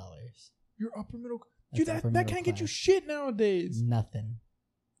 $101,000. You're upper middle. Dude, That's upper that middle can't get you class. shit nowadays. Nothing.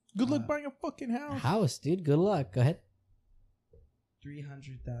 Good luck buying a fucking house. House, dude. Good luck. Go ahead.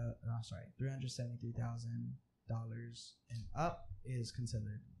 $373,000 and up is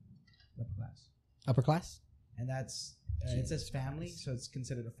considered upper class. Upper class? And that's it says family, so it's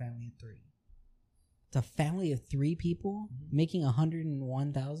considered a family of three. It's a family of 3 people making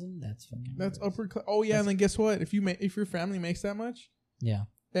 101,000. That's fucking. That's upper class. Oh yeah, and then guess what? If your family makes that much, Yeah.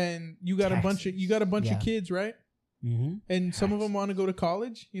 and you got a bunch of Yeah. of kids, right? Mm-hmm. And some of them want to go to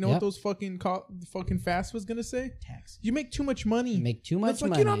college. You know what Yep. those fucking fast was gonna say? Tax. You make too much money. You make too And much it's like,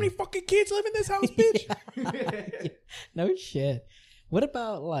 money. you know how many fucking kids live in this house, bitch? No shit. What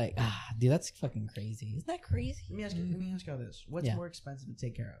about dude? That's fucking crazy. Isn't that crazy? Let me ask you this: what's Yeah. more expensive to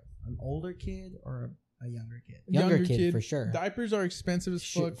take care of, an older kid or a younger kid? Younger kid, for sure. Diapers are expensive as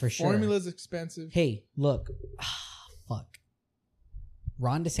fuck. For sure. Formula's expensive. Hey, look. Fuck.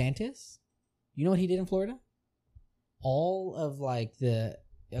 Ron DeSantis. You know what he did in Florida? All of the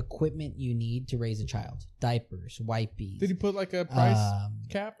equipment you need to raise a child: diapers, wipies. Did he put like a price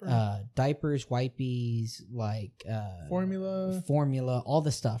cap? Or Diapers, wipies, formula, all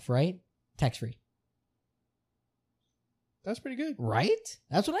the stuff, right? Tax free. That's pretty good. Right?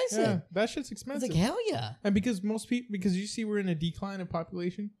 That's what I Yeah, said. that shit's I was expensive. like, hell yeah. And because you see we're in a decline in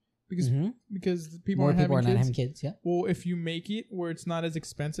population because Mhm. because people More aren't people are having not kids. having kids. Yeah. Well, if you make it where it's not as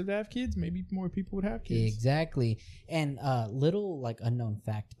expensive to have kids, maybe more people would have kids. Exactly. And little unknown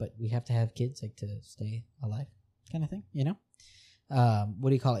fact, but we have to have kids to stay alive, kind of thing. You know. What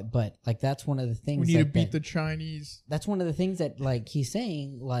do you call it? But that's one of the things. We need to beat the Chinese. That's one of the things that he's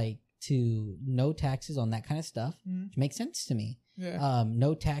saying to no taxes on that kind of stuff, which makes sense to me. Yeah.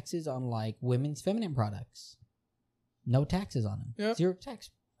 No taxes on Mm-hmm. women's feminine products. No taxes on them. Yep. 0 tax.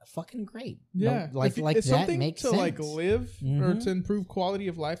 Fucking great. Yeah. No, it's that something makes to sense. live or Mhm. to improve quality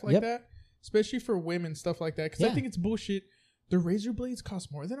of life like Yep. that, especially for women, stuff like that. Because I Yeah. think it's bullshit. The razor blades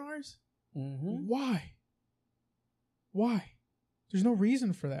cost more than ours. Mm-hmm. Why? There's no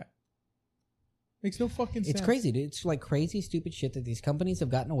reason for that. Makes no fucking sense. It's crazy, dude. It's crazy, stupid shit that these companies have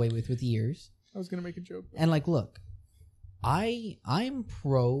gotten away with years. I was gonna make a joke. And look, I'm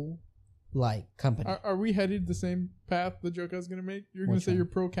pro company. Are we headed the same path? The joke I was gonna make. You're gonna Which say one? you're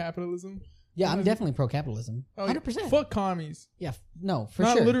pro capitalism. Yeah, I'm definitely pro capitalism. Oh, yeah. 100%. Fuck commies. Yeah, no, for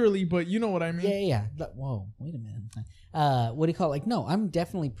Not sure. literally, but you know what I mean. Yeah. Whoa, wait a minute. What do you call it? No, I'm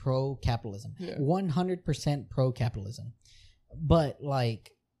definitely pro capitalism. Yeah. 100% pro capitalism. But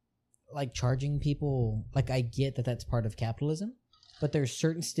charging people, I get that that's part of capitalism, but there's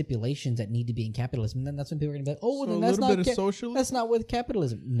certain stipulations that need to be in capitalism. And then that's when people are gonna be like, oh, well, So then a that's little not bit of socialism. that's not with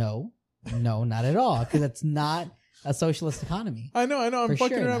capitalism. No, not at all, because it's not a socialist economy. I know. I'm For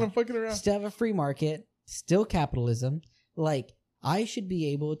fucking sure around. not. I'm fucking around. Still have a free market, still capitalism. I should be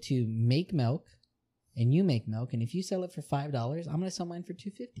able to make milk, and you make milk, and if you sell it for $5, I'm gonna sell mine for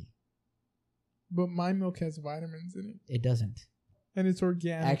 $2.50. But my milk has vitamins in it, It doesn't. and it's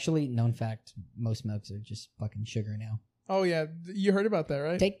organic. Actually, known fact, most milks are just fucking sugar now. Oh yeah, you heard about that,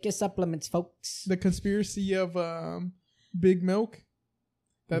 right? Take your supplements, folks. The conspiracy of Big Milk.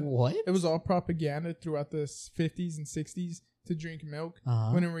 That What? it was all propaganda throughout the 50s and 60s to drink milk,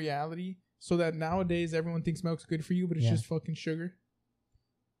 Uh-huh. when in reality, so that nowadays everyone thinks milk's good for you, but it's Yeah. just fucking sugar.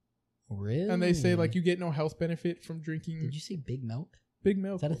 Really? And they say you get no health benefit from drinking Did you say big milk? big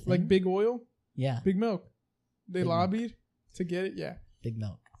milk, Is that a like thing? big oil, Yeah, big milk. They Big milk. lobbied to get it. Yeah. big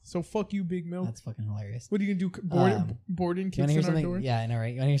milk. So fuck you, Big Milk. That's fucking hilarious. What are you gonna do? Boarding You want kicks to hear in our something? door? Yeah, I know,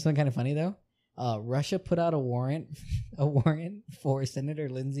 right? You want to hear something kind of funny though? Russia put out a warrant for Senator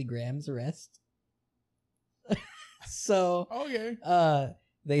Lindsey Graham's arrest. So Okay.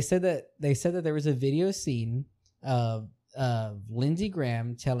 they said that there was a video seen of Lindsey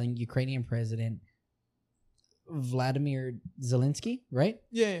Graham telling Ukrainian President Vladimir Zelensky, right?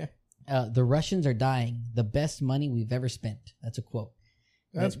 Yeah. The Russians are dying. The best money we've ever spent. That's a quote.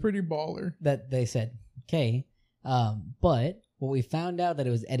 That's pretty baller. That they said. Okay. But what we found out that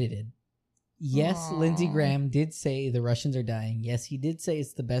it was edited. Yes, Aww. Lindsey Graham did say the Russians are dying. Yes, he did say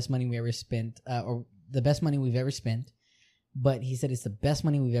it's the best money we ever spent, or the best money we've ever spent. But he said it's the best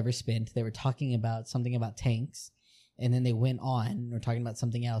money we've ever spent. They were talking about something about tanks, and then they went on and were talking about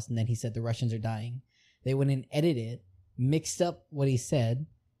something else, and then he said the Russians are dying. They went and edited it, mixed up what he said,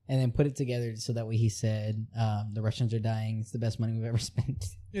 and then put it together so that way he said the Russians are dying. It's the best money we've ever spent.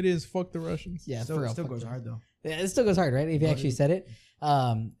 It is. Fuck the Russians. Yeah, Still, for real. still goes hard though. Yeah, it still goes hard, right? If you actually said it.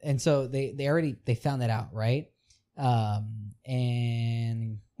 And so they found that out, right?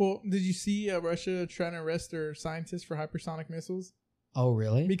 And Well, did you see Russia trying to arrest their scientists for hypersonic missiles? oh,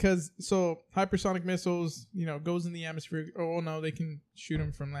 really? Because so hypersonic missiles, goes in the atmosphere. Oh no, they can shoot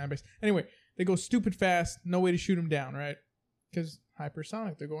them from land base. Anyway, they go stupid fast. No way to shoot them down, right? Because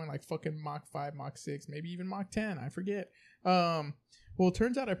hypersonic, they're going like fucking Mach 5, Mach 6, maybe even Mach 10. I forget. Well, it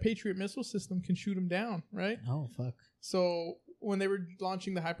turns out our Patriot missile system can shoot them down, right? Oh, fuck. So when they were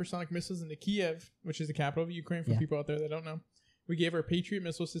launching the hypersonic missiles into Kiev, which is the capital of Ukraine for people out there that don't know, we gave our Patriot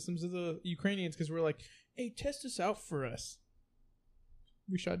missile systems to the Ukrainians because we're like, hey, test this out for us.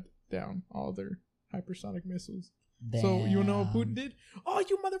 We shot down all their hypersonic missiles. Damn. So you know what Putin did? Oh,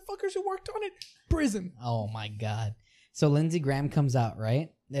 you motherfuckers who worked on it, prison. Oh my God. So Lindsey Graham comes out, right?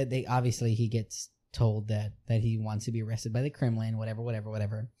 They obviously he gets told that he wants to be arrested by the Kremlin,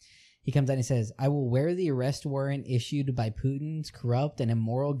 whatever. He comes out and he says, "I will wear the arrest warrant issued by Putin's corrupt and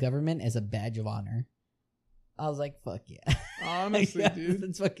immoral government as a badge of honor." I was like, "Fuck yeah!" Honestly, dude,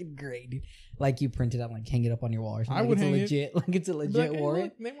 that's fucking great, dude. Like you print it out, like hang it up on your wall or something. I would it's hang legit, like it's a legit like, hey, warrant.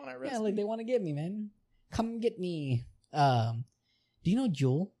 look, they want to arrest Yeah, me. like they want to get me, man. Come get me. Do you know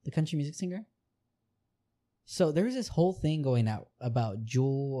Jewel, the country music singer? So there was this whole thing going out about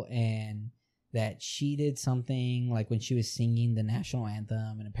Jewel and that she did something like when she was singing the national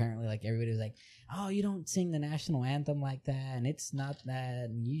anthem, and apparently like everybody was like, "Oh, you don't sing the national anthem like that, and it's not that,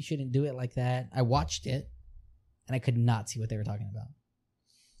 and you shouldn't do it like that." I watched it, and I could not see what they were talking about.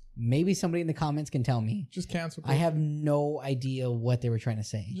 Maybe somebody in the comments can tell me. Just cancel I culture. have no idea what they were trying to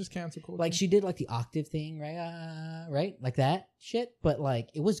say. Just cancel culture. Like she did like the octave thing, right? Right? Like that shit. But like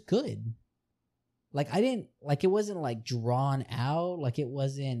it was good. Like I didn't like it wasn't like drawn out. Like it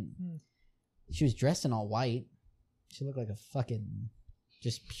wasn't she was dressed in all white. She looked like a fucking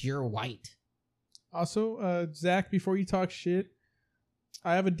just pure white. Also, Zach, before you talk shit,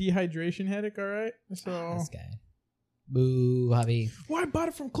 I have a dehydration headache, alright? So This guy. Boo, Javi. well, I bought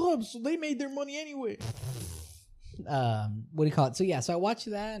it from clubs, so they made their money anyway. What do you call it? So yeah, so I watched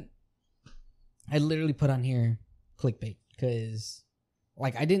that. I literally put on here clickbait because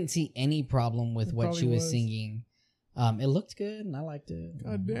like I didn't see any problem with It what she probably was was. singing. It looked good and I liked it.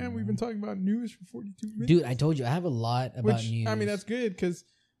 God damn, we've been talking about news for 42 minutes. Dude, I told you I have a lot about Which, news. I mean, that's good because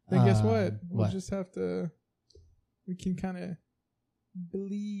then guess what? We'll what? just have to. We can kind of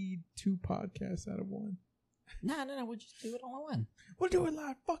bleed 2 podcasts out of 1. No, we'll just do it all in one. We'll do it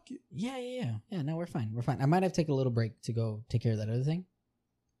live. Fuck it. Yeah. No, we're fine. I might have to take a little break to go take care of that other thing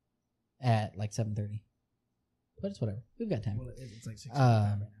at like 7:30. But it's whatever. We've got time. Well, it's like 6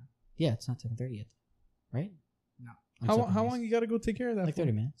 right now. Yeah, it's not 7:30 yet, right? No. I'm How so long confused. you got to go take care of that? Like for?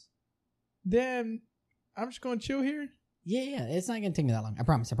 30 minutes. Then I'm just going to chill here. Yeah. It's not gonna take me that long. I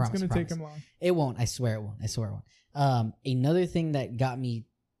promise. It's going to take him long. It won't. I swear it won't. Another thing that got me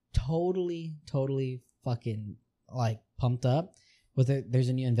totally fucking like pumped up was there's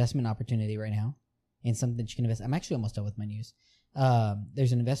a new investment opportunity right now in something that you can invest. I'm actually almost done with my news.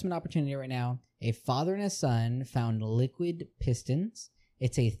 There's an investment opportunity right now. A father and a son found liquid pistons.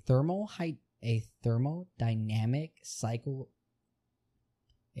 It's a thermodynamic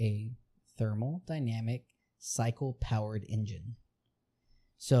cycle powered engine.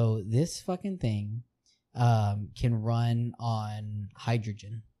 So this fucking thing can run on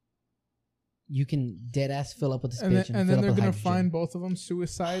hydrogen. You can dead ass fill up with this And bitch then, and and fill then up they're with going to hydrogen. find both of them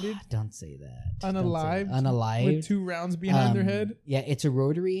suicided, Don't say that. unalived, Unalived. with 2 rounds behind their head. Yeah, it's a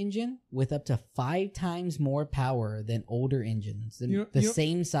rotary engine with up to 5 times more power than older engines. The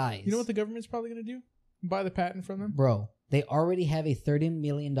same size. You know what the government's probably going to do? Buy the patent from them. Bro, they already have a $30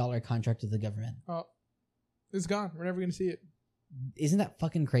 million contract with the government. Oh, it's gone. We're never going to see it. Isn't that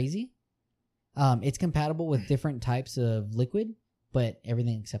fucking crazy? It's compatible with different types of liquid, but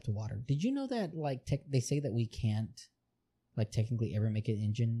everything except water. Did you know that like they say that we can't like technically ever make an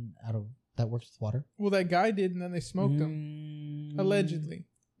engine out of that works with water? Well, that guy did, and then they smoked him. Allegedly.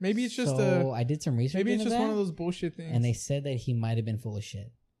 Maybe it's just I did some research. Maybe it's into just that, one of those bullshit things. and they said that he might have been full of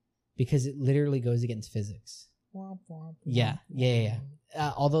shit because it literally goes against physics. Womp, womp, Yeah.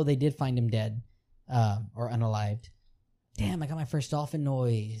 Although they did find him dead, or unalived. Damn, I got my first dolphin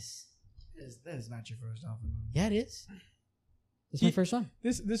noise. That is not your first dolphin. Yeah, it is. It's my first one.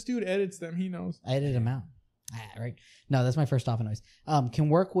 This dude edits them. He knows. I edited them out. Right. No, that's my first dolphin noise. Can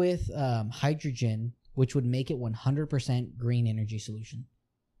work with hydrogen, which would make it 100% green energy solution.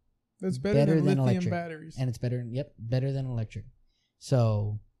 That's better than lithium electric. batteries. And it's better. Yep, better than electric.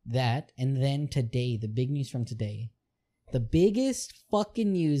 So that, and then today, the big news from today, the biggest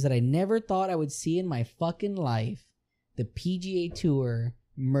fucking news that I never thought I would see in my fucking life, the PGA Tour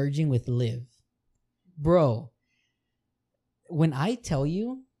merging with LIV. Bro, when I tell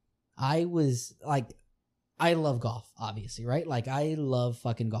you, I was like, I love golf, obviously, right? Like, I love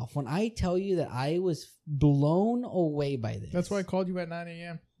fucking golf. When I tell you that I was blown away by this. That's why I called you at 9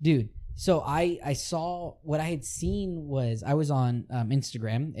 a.m. Dude, so I saw, what I had seen was, I was on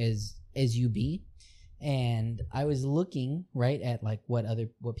Instagram as UB, and I was looking, right, at like what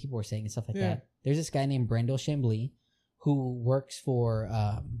people were saying and stuff like that. There's this guy named Brendel Chambly who works for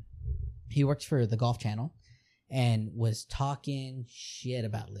the Golf Channel, and was talking shit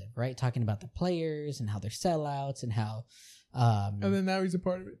about LIV, right? Talking about the players and how they're sellouts and how... and then now he's a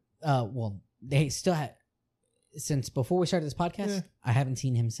part of it. Well, they still had... Since before we started this podcast, I haven't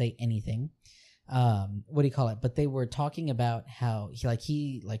seen him say anything. What do you call it? But they were talking about how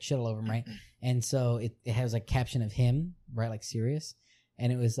he shit all over him, right? And so it has a caption of him, right? Like serious.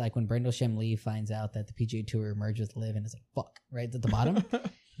 And it was like when Brendel Chambly finds out that the PGA Tour merged with LIV, and it's like, fuck, right? At the bottom.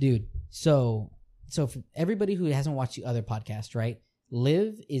 Dude, So for everybody who hasn't watched the other podcast, right?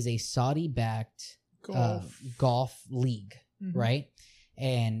 LIV is a Saudi-backed golf league, right?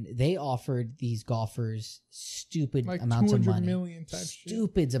 And they offered these golfers stupid like amounts of money. Million type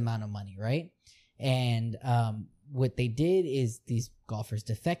stupid amount of money, right? And what they did is these golfers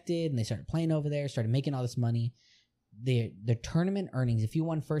defected and they started playing over there, started making all this money. Their tournament earnings, if you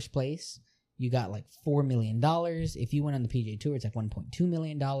won first place, you got like $4 million. If you went on the PGA Tour, it's like $1.2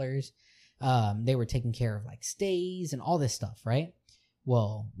 million. They were taking care of like stays and all this stuff, right?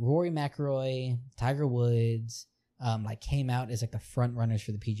 Well, Rory McIlroy, Tiger Woods, came out as like the front runners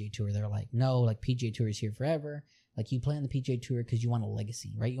for the PGA Tour. They're like, no, like PGA Tour is here forever. Like you play on the PGA Tour because you want a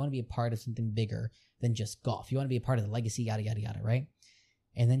legacy, right? You want to be a part of something bigger than just golf. You want to be a part of the legacy, yada, yada, yada, right?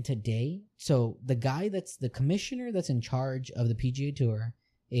 And then today, so the guy that's the commissioner that's in charge of the PGA Tour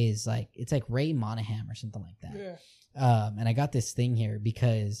is like, it's like Ray Monahan or something like that. Yeah. And I got this thing here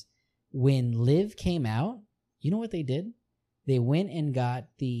because when LIV came out, you know what they did? They went and got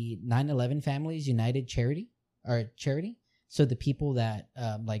the 9/11 Families United charity. So the people that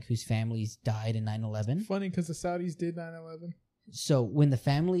whose families died in 9/11. Funny because the Saudis did 9/11. So when the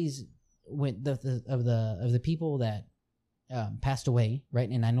families of the people that passed away right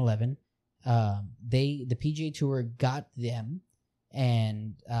in 9/11, the PGA Tour got them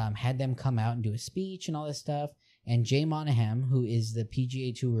and had them come out and do a speech and all this stuff. And Jay Monahan, who is the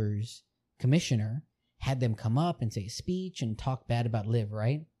PGA Tour's commissioner, had them come up and say a speech and talk bad about LIV,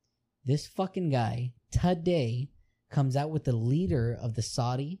 right? This fucking guy today comes out with the leader of the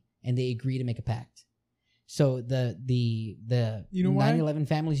Saudi, and they agree to make a pact. So the you know 9/11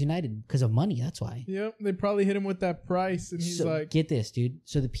 Families United, because of money, that's why. Yep, they probably hit him with that price, and he's like, get this, dude.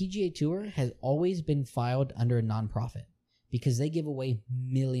 So the PGA Tour has always been filed under a nonprofit because they give away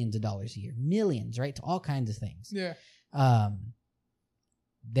millions of dollars a year, millions, right, to all kinds of things. Yeah.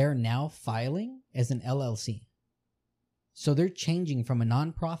 They're now filing as an LLC. So they're changing from a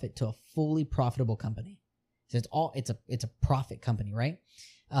nonprofit to a fully profitable company. So it's a profit company, right?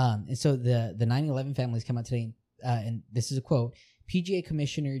 And so the 9/11 families come out today, and this is a quote: PGA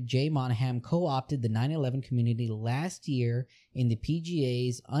Commissioner Jay Monahan co-opted the 9/11 community last year in the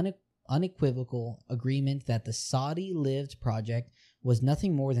PGA's unequivocal agreement that the Saudi LIV project was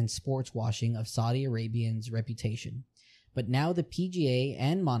nothing more than sports washing of Saudi Arabia's reputation. But now the PGA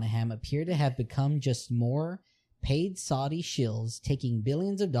and Monahan appear to have become just more paid Saudi shills taking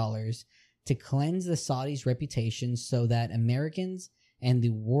billions of dollars to cleanse the Saudis' reputation so that Americans and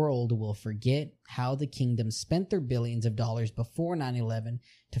the world will forget how the kingdom spent their billions of dollars before 9/11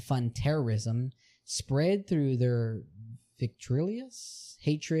 to fund terrorism, spread through their victorious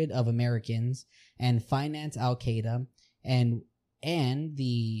hatred of Americans, and finance Al-Qaeda and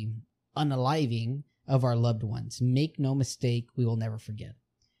the unaliving of our loved ones. Make no mistake, we will never forget.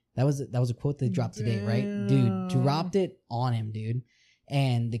 That was a quote that dropped today, right? Dude, dropped it on him, dude.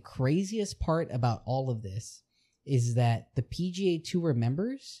 And the craziest part about all of this is that the PGA Tour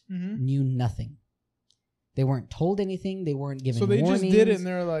members knew nothing. They weren't told anything. They weren't given So they warnings. just did it, and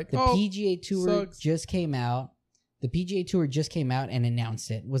they're like, The "Oh, PGA Tour sucks." just came out. The PGA Tour just came out and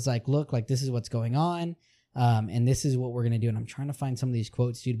announced it. Was like, look, like this is what's going on, and this is what we're gonna do. And I'm trying to find some of these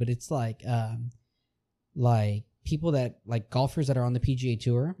quotes, dude. But it's like people that like golfers that are on the PGA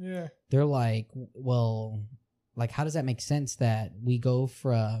Tour. Yeah. They're like, well, like how does that make sense that we go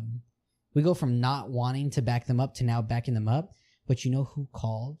from not wanting to back them up to now backing them up? But you know who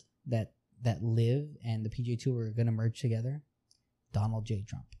called that Live and the PGA Tour are gonna merge together? Donald J.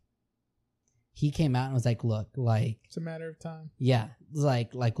 Trump. He came out and was like, look, like It's a matter of time. yeah,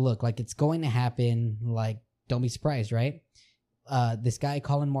 like look, like it's going to happen, like don't be surprised, right? This guy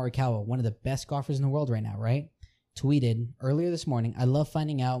Colin Morikawa, one of the best golfers in the world right now, right? Tweeted earlier this morning, I love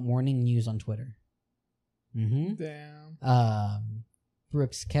finding out morning news on Twitter. Damn.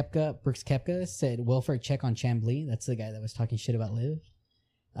 Brooks Koepka said welfare check on Chambly. That's the guy that was talking shit about Liv.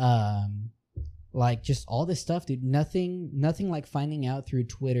 Like just all this stuff, dude. Nothing like finding out through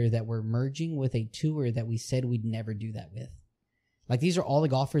Twitter that we're merging with a tour that we said we'd never do that with. Like these are all the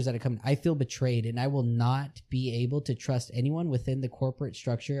golfers that are coming. I feel betrayed, and I will not be able to trust anyone within the corporate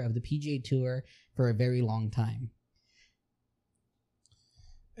structure of the PGA Tour for a very long time.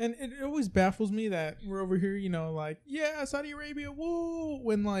 And it always baffles me that we're over here, like, yeah, Saudi Arabia, woo,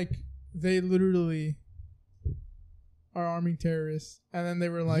 when, like, they literally are arming terrorists. And then they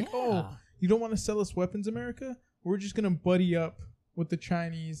were like, oh, you don't want to sell us weapons, America? We're just going to buddy up with the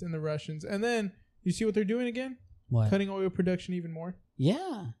Chinese and the Russians. And then, you see what they're doing again? What? Cutting oil production even more.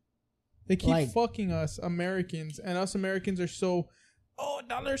 Yeah. They keep fucking us, Americans. And us Americans are so... Oh,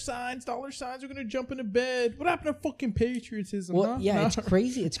 dollar signs, we're going to jump into bed. What happened to fucking patriotism? Well, huh? yeah, No. it's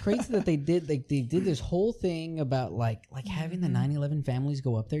crazy. It's crazy that they did this whole thing about like having the 9/11 families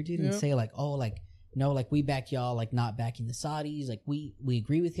go up there, dude, and say like, oh, like no, like we back y'all, like not backing the Saudis, like we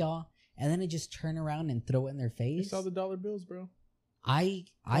agree with y'all, and then they just turn around and throw it in their face. You saw the dollar bills, bro.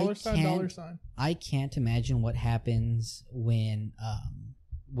 Dollar sign. I can't imagine what happens when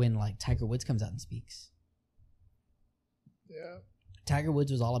like Tiger Woods comes out and speaks. Yeah. Tiger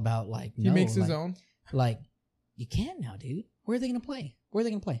Woods was all about like he makes his own. Like you can't now, dude. Where are they gonna play?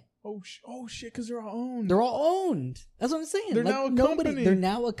 Oh shit! Because they're all owned. They're all owned. That's what I'm saying. They're like, now a company. They're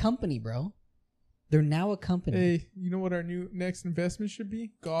now a company, bro. They're now a company. Hey, you know what our next investment should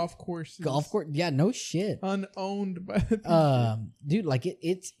be? Golf courses. Golf course. Yeah, no shit. Unowned by the dude, like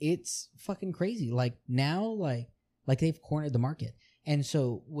it's fucking crazy. Like now, like they've cornered the market. And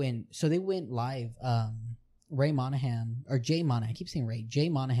so they went live. Jay Monahan. I keep saying Ray. Jay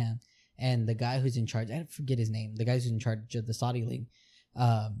Monahan and the guy who's in charge. I forget his name. The guy who's in charge of the Saudi league.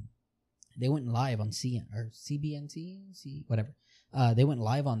 They went live on CBNC, whatever. They went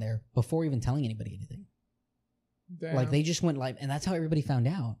live on there before even telling anybody anything. Damn. Like they just went live, and that's how everybody found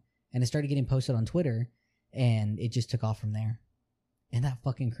out. And it started getting posted on Twitter, and it just took off from there. Isn't that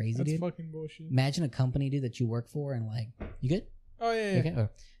fucking crazy, that's dude? That's fucking bullshit. Imagine a company, dude, that you work for, and like, you good? Oh yeah. Okay.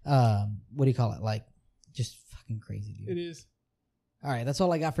 What do you call it? Like, just fucking crazy, dude. It is. All right, that's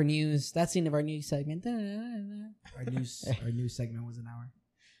all I got for news. That's the end of our news segment. Our news segment was an hour.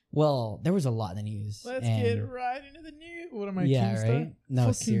 Well, there was a lot in the news. Let's get right into the news. What am I? Yeah, Keemstar? right. No,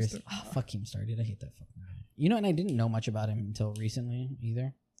 fuck seriously. Keemstar. Fuck Keemstar, dude. I hate that fucking guy. You know, and I didn't know much about him until recently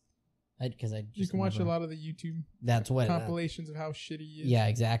either. Because I just you can watch a lot of the YouTube. That's what compilations of how shitty he is. Yeah,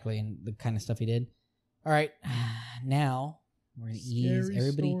 exactly, and the kind of stuff he did. All right, now we're gonna ease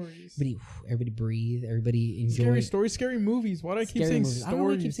everybody breathe. Everybody enjoy scary stories, scary movies. Why do I keep saying stories? I don't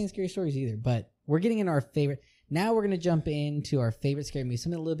want to keep saying scary stories either, but we're getting into our favorite. Now we're gonna jump into our favorite scary movie,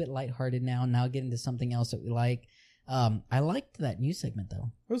 something a little bit lighthearted. Now get into something else that we like. I liked that news segment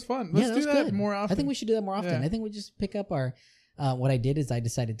though. It was fun. Let's do that more often. I think we should do that more often. Yeah. I think we just pick up our. What I did is I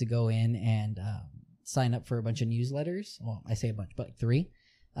decided to go in and sign up for a bunch of newsletters. Well, I say a bunch, but like 3.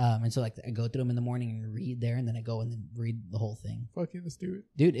 And so like I go through them in the morning and read there, and then I go and then read the whole thing. Fuck it, let's do it,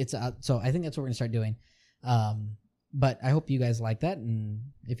 dude. It's so I think that's what we're gonna start doing. But I hope you guys like that, and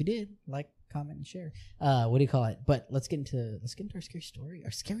if you did, like, comment, and share. What do you call it? But let's get into our scary story.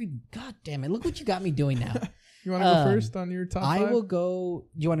 Our scary. God damn it! Look what you got me doing now. You want to go first on your top 5? I will go.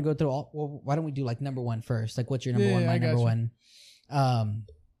 Do you want to go through all? Well, why don't we do like number 1 first? Like, what's your number 1? My number 1.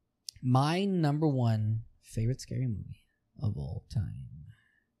 My number 1 favorite scary movie of all time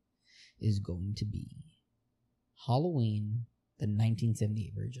is going to be Halloween, the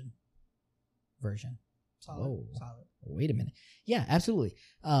 1978 version. Solid. Wait a minute. Yeah, absolutely.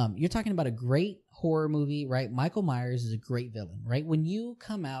 You're talking about a great horror movie, right? Michael Myers is a great villain, right? When you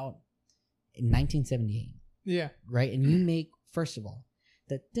come out in 1978, yeah, right, and you make, first of all,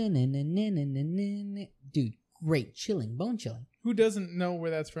 the dude, great, chilling, bone chilling. Who doesn't know where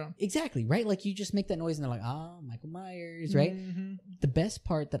that's from? Exactly, right? Like you just make that noise and they're like, Michael Myers, right? Mm-hmm. The best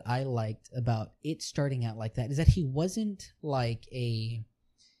part that I liked about it starting out like that is that he wasn't like a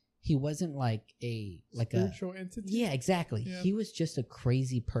Spiritual entity. yeah, exactly. Yeah. He was just a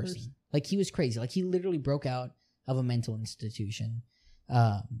crazy person. Like he was crazy. Like he literally broke out of a mental institution,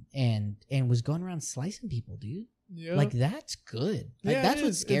 and was going around slicing people, dude. Yeah. Like that's good. Like yeah, that's it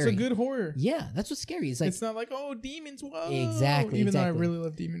what's is. scary. It's a good horror. Yeah, that's what's scary. It's like It's not like, oh, demons. Whoa. Exactly, Even though I exactly. really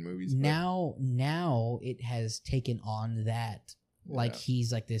love demon movies. but- now it has taken on that. Like Yeah.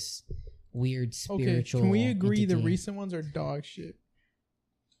 he's like this weird Okay, spiritual. can we agree the entity. recent ones are dog shit?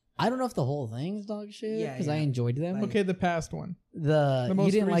 I don't know if the whole thing's dog shit Yeah, because I yeah. enjoyed them. Like- Okay, the past one. The you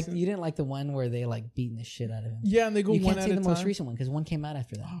most didn't recent. like the one where they like beating the shit out of him. Yeah, and they go You one can't at say a the time. most recent one because one came out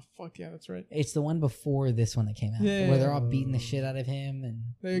after that. Oh fuck yeah, that's right. It's the one before this one that came out, Yeah. where they're all beating the shit out of him and.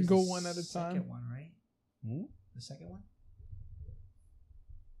 They It was go the one at a Second time. one, right? Hmm? The second one?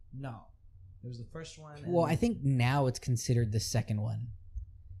 No, it was the first one. Well, and- I think now it's considered the second one,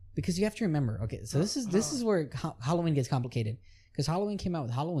 because you have to remember. Okay, so this is where Halloween gets complicated, because Halloween came out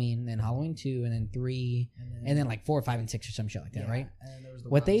with Halloween, then Halloween 2, and then 3, and then like 4, 5, and 6 or some shit like that, yeah, right? And then there was the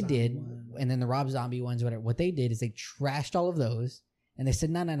What Rob they Zombie did, one. and then the Rob Zombie ones, whatever. What they did is they trashed all of those, and they said,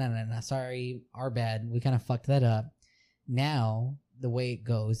 no, sorry, our bad. We kind of fucked that up. Now the way it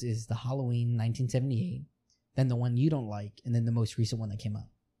goes is the Halloween 1978, then the one you don't like, and then the most recent one that came out.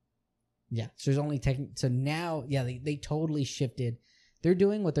 Yeah, so there's only so now, yeah, they totally shifted. They're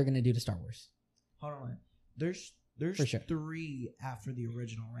doing what they're gonna do to Star Wars. Hold on. There's For sure. 3 after the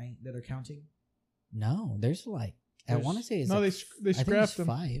original, right? That are counting. No, there's like I There's- want to say it's No, like, they I think scrapped it's them.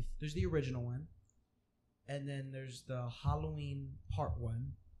 5. There's the original one, and then there's the Halloween Part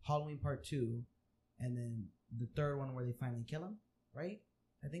 1, Halloween Part 2, and then the third one where they finally kill him, right?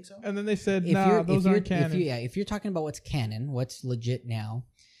 I think so. And then they said, If nah, you're- those if you're- aren't canon. If you're talking about what's canon, what's legit now,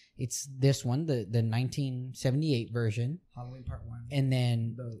 it's this one, the 1978 version, Halloween Part 1. and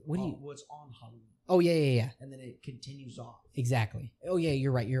then what do you? What's on Halloween? oh yeah, And then it continues off exactly. Oh yeah,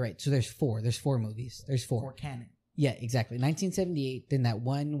 you're right. So there's 4 movies. There's 4. for canon. Yeah, exactly. 1978. Then that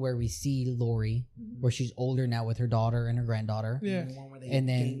one where we see Lori, where she's older now with her daughter and her granddaughter, Yeah. And the one where they And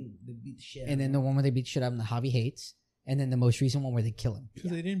then- they beat the shit. and then the one where they beat shit out of him that Javi hates, and then the most recent one where they kill him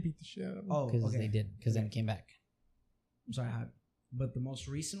Because they didn't beat the shit out of them. oh, because okay. they did, because then it came back. I'm sorry, but the most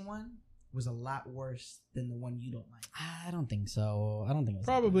recent one was a lot worse than the one you don't like. I don't think so. I don't think it was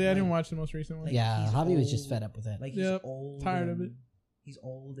that Probably. I bad. didn't watch the most recent one. Like, Yeah, he's Javi was just old. fed up with it. Like he's Yep, old, tired of and it. He's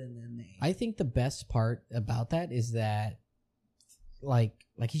old, and then they. I think the best part about that is that, like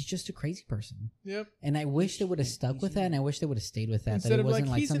he's just a crazy person, Yep. and I wish they would have stuck He's with that, and I wish they would have stayed with that. Instead that it of, like, wasn't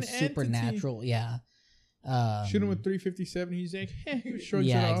like he's some an entity. supernatural. Yeah. Shoot him with 357. He's like, he shrugs it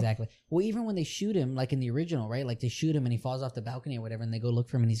yeah, off. exactly. Well, even when they shoot him, like in the original, right? Like they shoot him and he falls off the balcony or whatever, and they go look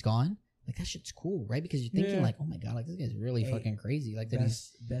for him and he's gone. Like that shit's cool, right? Because you're thinking Yeah. like, oh my god, like this guy's really Hey, fucking crazy. Like that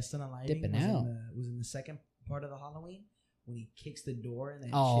he's best unalive dipping was out. was in the second part of the Halloween when he kicks the door and then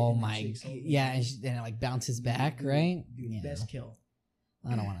oh shit, and my, then shakes over. yeah, and it like bounces back, Dude, right? Dude, Yeah. best kill.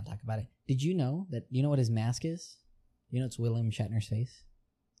 I don't want to talk about it. Did you know that? You know what his mask is? You know it's William Shatner's face.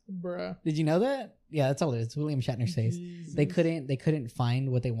 Bruh. Did you know that? Yeah, that's all it is. It's William Shatner's face. Jesus. They couldn't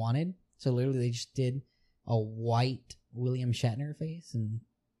find what they wanted, so literally they just did a white William Shatner face, and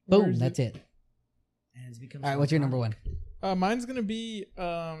Where boom, is that's it. And it's become All right, what's your number one? Mine's gonna be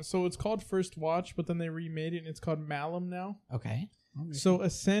so it's called First Watch, but then they remade it and it's called Malum now. Okay. So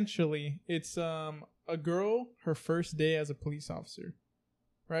essentially, it's a girl, her first day as a police officer,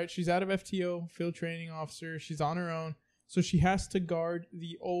 right? She's out of FTO, field training officer. She's on her own, so she has to guard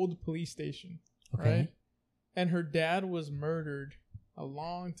the old police station, Okay. right? And her dad was murdered a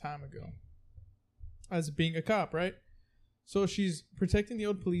long time ago as being a cop, right? So she's protecting the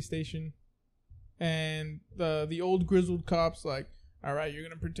old police station, and the old grizzled cop's like, all right, you're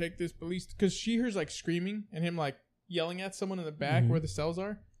gonna protect this police, because she hears like screaming and him like yelling at someone in the back Mhm. where the cells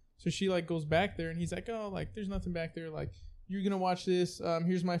are. So she like goes back there and he's like, oh, like there's nothing back there, like you're gonna watch this,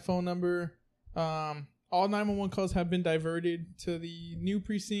 here's my phone number, all 911 calls have been diverted to the new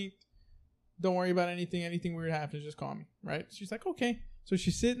precinct, don't worry about anything weird happens, just call me, right? She's like, okay. So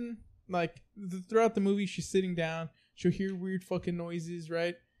she's sitting like throughout the movie, she's sitting down, she'll hear weird fucking noises,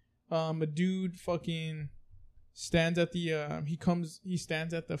 right? A dude fucking stands at the he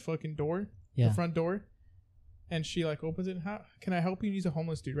stands at the fucking door, Yeah. the front door, and she like opens it. How can I help you? And he's a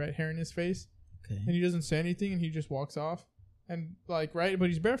homeless dude, right? Hair in his face, Okay. and he doesn't say anything, and he just walks off, and like right, but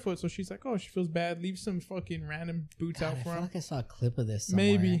he's barefoot, so she's like, oh, she feels bad, leaves some fucking random boots God, out I for feel him. like I saw a clip of this somewhere.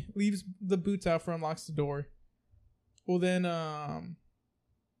 Maybe leaves the boots out for him, locks the door. Well, then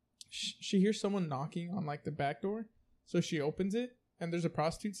she hears someone knocking on like the back door, so she opens it, and there's a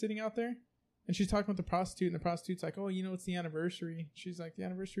prostitute sitting out there, and she's talking with the prostitute, and the prostitute's like, "Oh, you know, it's the anniversary." She's like, "The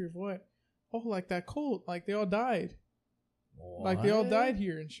anniversary of what?" "Oh, like that cult, like they all died." What? Like, they all died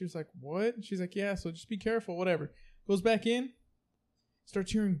here. And she was like, "What?" And she's like, "Yeah, so just be careful, whatever." Goes back in,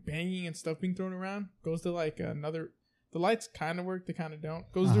 starts hearing banging and stuff being thrown around. Goes to, like, the lights kind of work, they kind of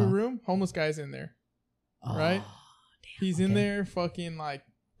don't. Goes to a room, homeless guy's in there. Right? Damn, he's in there fucking, like,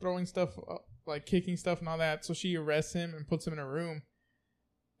 throwing stuff up, like, kicking stuff and all that. So she arrests him and puts him in a room.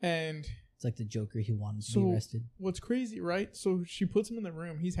 And it's like the Joker, he wanted to be arrested. What's crazy, right? So she puts him in the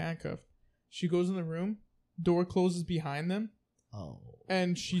room. He's handcuffed. She goes in the room. Door closes behind them. Oh.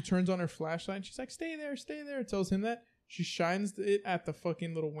 And she turns on her flashlight. She's like, "Stay there, stay there." Tells him that. She shines it at the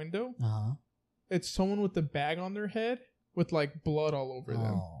fucking little window. It's someone with a bag on their head with like blood all over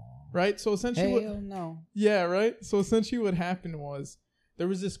them. Right? So essentially Yeah, right? So essentially what happened was there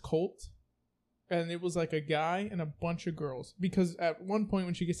was this cult, and it was like a guy and a bunch of girls. Because at one point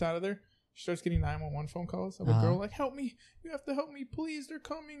when she gets out of there, she starts getting 911 phone calls of a girl like, "Help me. You have to help me. Please, they're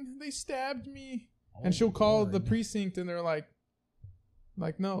coming. They stabbed me." And she'll call the precinct, and they're like,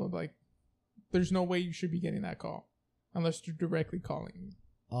 "No, like, there's no way you should be getting that call unless you're directly calling me."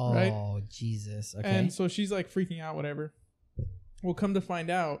 Oh, right? Jesus. Okay. And so she's like freaking out, whatever. Well, come to find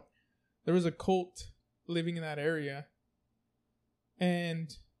out, there was a cult living in that area,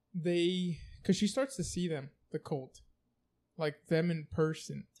 and because she starts to see them, the cult, like them in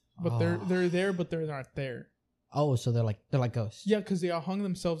person, but they're there, but they're not there. Oh, so they're like ghosts. Yeah, because they all hung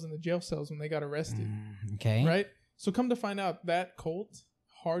themselves in the jail cells when they got arrested. Okay. Right? So come to find out, that cult,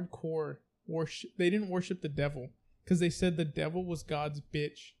 hardcore worship, they didn't worship the devil because they said the devil was God's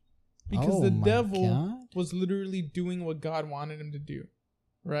bitch. Because the devil was literally doing what God wanted him to do.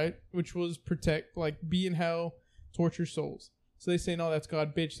 Right? Which was protect, like, be in hell, torture souls. So they say, no, that's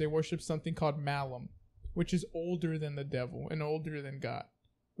God bitch. They worship something called Malum, which is older than the devil and older than God.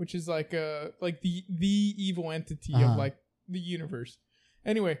 Which is like the evil entity of like the universe.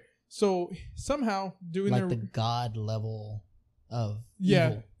 Anyway, so somehow doing like the God level of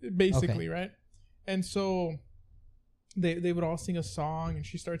evil. Basically, right? And so they would all sing a song, and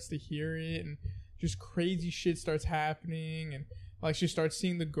she starts to hear it, and just crazy shit starts happening, and like she starts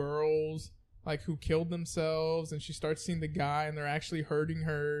seeing the girls like who killed themselves, and she starts seeing the guy, and they're actually hurting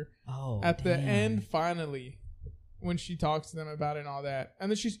her. At the end, finally, when she talks to them about it and all that.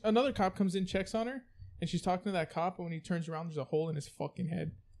 And then another cop comes in, checks on her, and she's talking to that cop, and when he turns around, there's a hole in his fucking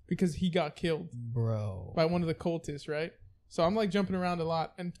head because he got killed. Bro. By one of the cultists, right? So I'm like jumping around a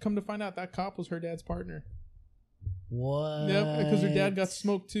lot, and come to find out that cop was her dad's partner. What? Yep, because her dad got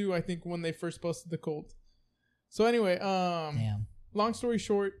smoked too, I think, when they first busted the cult. So anyway, damn. Long story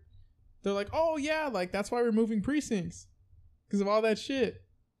short, they're like, "Oh yeah, like that's why we're moving precincts. Because of all that shit."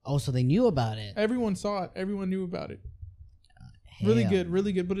 Oh, so they knew about it. Everyone saw it. Everyone knew about it. Really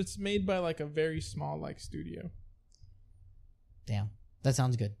good. But it's made by like a very small like studio. Damn, that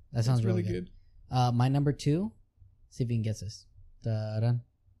sounds good. That sounds really good. My number 2. See if you can guess this. Dun.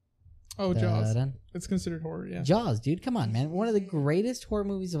 Oh, Jaws. It's considered horror. Yeah. Jaws, dude. Come on, man. One of the greatest horror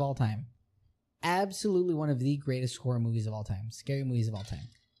movies of all time. Absolutely one of the greatest horror movies of all time. Scary movies of all time.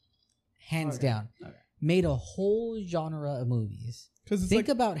 Hands down. Okay. Made a whole genre of movies. Think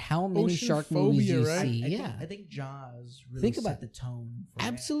about how many shark movies you see. I think Jaws really set the tone for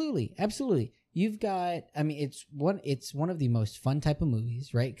Absolutely. You've got, I mean, it's one of the most fun type of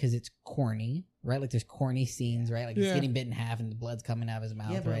movies, right? Because it's corny, right? Like there's corny scenes, right? Like he's getting bit in half and the blood's coming out of his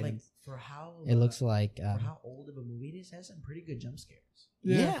mouth, right? Like for how it looks like for how old of a movie it is, it has some pretty good jump scares.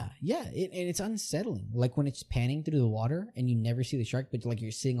 Yeah. And it's unsettling. Like when it's panning through the water and you never see the shark, but like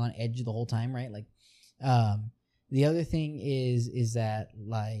you're sitting on edge the whole time, right? Like, the other thing is that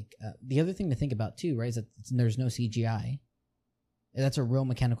like the other thing to think about too, right? Is that there's no CGI. That's a real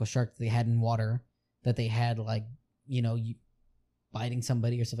mechanical shark that they had in water that they had like, you know, biting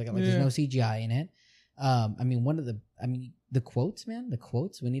somebody or stuff like that. Like there's no CGI in it. I mean, the quotes, man,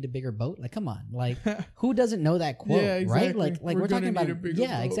 we need a bigger boat. Like, come on. Like who doesn't know that quote, right? Like we're talking about, boat.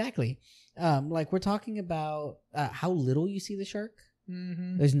 Exactly. Like we're talking about how little you see the shark.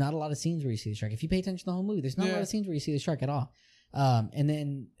 Mm-hmm. There's not a lot of scenes where you see the shark. If you pay attention to the whole movie, there's not a lot of scenes where you see the shark at all. And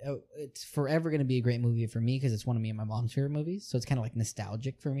then it's forever going to be a great movie for me because it's one of me and my mom's favorite movies. So it's kind of like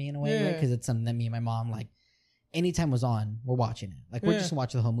nostalgic for me in a way, right? Because it's something that me and my mom, like, anytime was on, we're watching it. Like, we're just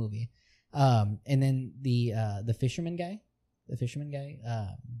watching the whole movie. And then the fisherman guy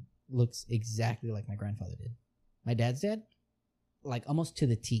looks exactly like my grandfather did. My dad's dad, like, almost to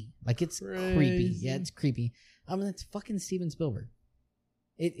the T. Like, it's creepy. Yeah, it's creepy. It's fucking Steven Spielberg.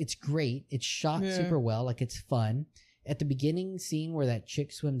 It's great. It's shot super well. Like, it's fun. at the beginning scene where that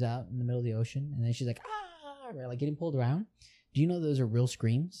chick swims out in the middle of the ocean and then she's like, ah, right, like getting pulled around. Do you know those are real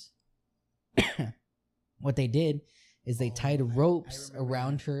screams? What they did is they tied ropes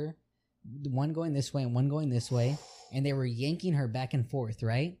around her, one going this way and one going this way, and they were yanking her back and forth,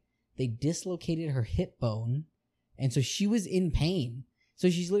 right? They dislocated her hip bone, and so she was in pain. So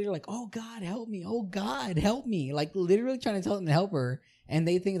she's literally like, oh, God, help me. Oh, God, help me. Like, literally trying to tell them to help her. And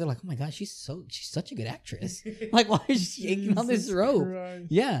they think, they're like, oh, my God, she's such a good actress. Like, why is she yanking on this rope? Christ.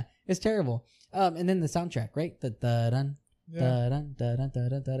 Yeah, it's terrible. And then the soundtrack, right? The da-dun, da-dun, da-dun,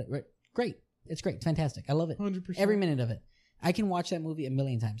 da-dun, da-dun. Right. Great. It's great. It's fantastic. I love it. 100%. Every minute of it. I can watch that movie a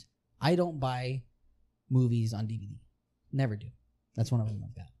million times. I don't buy movies on DVD. Never do. That's one of them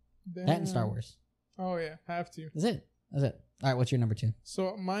I've got. Damn. That and Star Wars. Oh, yeah. Have to. That's it. All right, what's your number 2?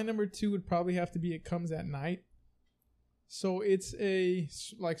 So my number 2 would probably have to be It Comes at Night. So it's a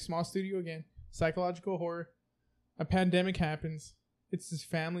like small studio again, psychological horror. A pandemic happens. It's this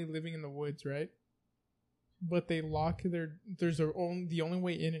family living in the woods, right? But they lock the only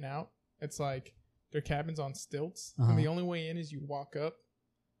way in and out. It's like their cabin's on stilts, and the only way in is you walk up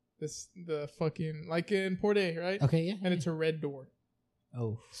the fucking like in Port A, right? Okay, yeah. And it's a red door.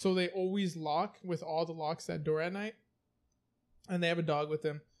 Oh. So they always lock with all the locks that door at night. And they have a dog with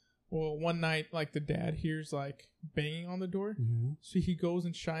them. Well, one night, like the dad hears like banging on the door. Mm-hmm. So he goes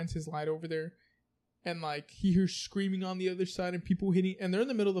and shines his light over there. And like he hears screaming on the other side and people hitting. And they're in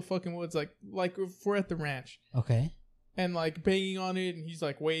the middle of the fucking woods. Like if we're at the ranch. Okay. And like banging on it. And he's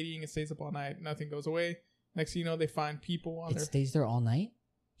like waiting. It stays up all night. Nothing goes away. Next thing you know, they find people on there. It stays there all night?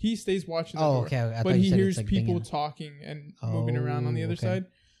 He stays watching the door. Okay. But he hears like people talking and moving around on the other side.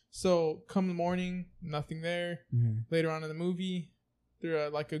 So come the morning, nothing there. Mm-hmm. Later on in the movie, there are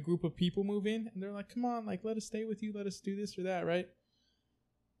like a group of people move in, and they're like, "Come on, like let us stay with you, let us do this or that, right?"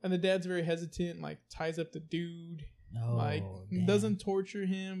 And the dad's very hesitant, like ties up the dude, doesn't torture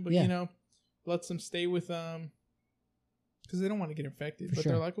him, but lets them stay with them because they don't want to get infected. But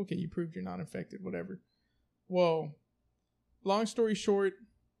they're like, "Okay, you proved you're not infected, whatever." Well, long story short,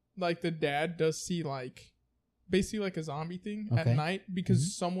 like the dad does see like. Basically like a zombie thing at night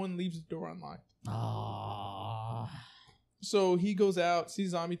because someone leaves the door unlocked. So he goes out, sees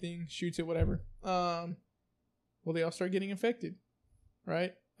a zombie thing, shoots it, whatever. Well, they all start getting infected,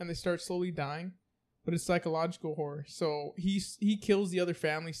 right? And they start slowly dying. But it's psychological horror. So he kills the other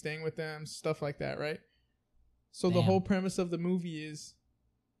family staying with them, stuff like that, right? So the whole premise of the movie is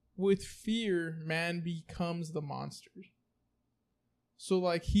with fear, man becomes the monster. So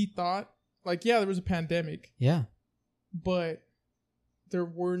like he thought like, yeah, there was a pandemic. Yeah. But there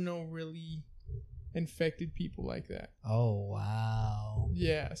were no really infected people like that. Oh, wow.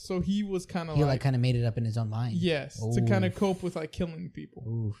 Yeah. So he was kind of He kind of made it up in his own mind. Yes. Oof. To kind of cope with like killing people.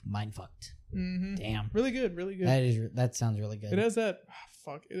 Ooh, mind fucked. Mm-hmm. Damn. Really good. Really good. That sounds really good. It has that.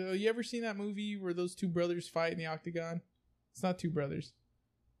 Fuck. You ever seen that movie where those two brothers fight in the octagon? It's not two brothers.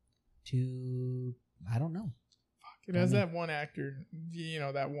 I don't know. It has that one actor. You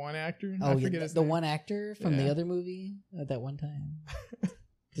know, that one actor? Oh, I forget his name. One actor from the other movie at that one time.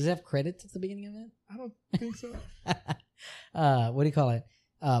 Does it have credits at the beginning of it? I don't think so. What do you call it?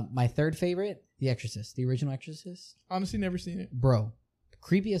 My third favorite, The Exorcist. The original Exorcist. Honestly, never seen it. Bro.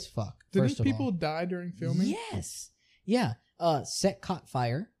 Creepy as fuck. Didn't people die during filming? Yes. Yeah. Set caught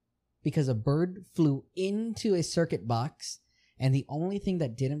fire because a bird flew into a circuit box. And the only thing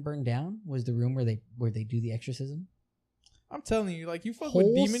that didn't burn down was the room where they do the exorcism. I'm telling you, like you fuck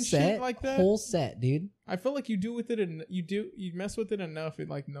with demon shit like that. Whole set, dude. I feel like you do with it, and you mess with it enough, it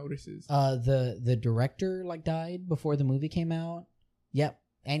like notices. The director like died before the movie came out. Yep,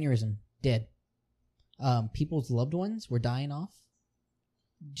 aneurysm, dead. People's loved ones were dying off.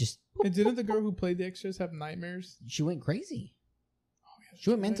 And didn't the girl who played the Exorcist have nightmares? She went crazy. Oh yeah, she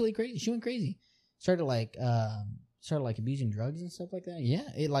went mentally crazy. She went crazy. Started abusing drugs and stuff like that. Yeah,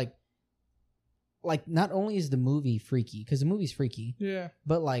 it like not only is the movie freaky, because the movie's freaky, yeah,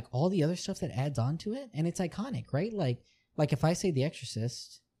 but like all the other stuff that adds on to it, and it's iconic, right? Like if I say The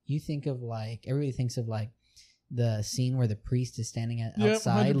Exorcist, you think of like everybody thinks of like the scene where the priest is standing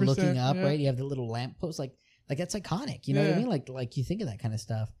outside looking up, right? You have the little lamppost, like that's iconic. You know what I mean? Like you think of that kind of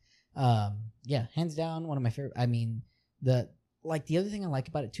stuff. Yeah, hands down, one of my favorite. I mean, the other thing I like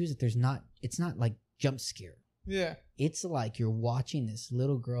about it too is that it's not like jump scare. Yeah. It's like you're watching this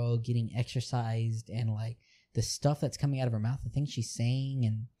little girl getting exercised and like the stuff that's coming out of her mouth, the things she's saying,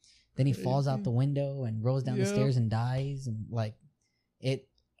 and then he falls out the window and rolls down the stairs and dies, and like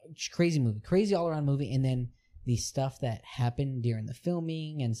crazy all around movie. And then the stuff that happened during the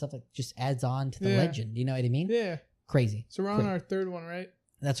filming and stuff that just adds on to the legend. You know what I mean? Yeah. Crazy. So we're on our third one, right?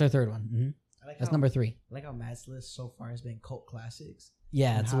 That's our third one. Mm-hmm. That's number 3. I like how Matt's list so far has been cult classics.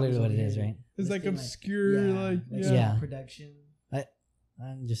 Yeah, And it's how literally he's what it over is, here right? It's like listing, obscure, Yeah. production.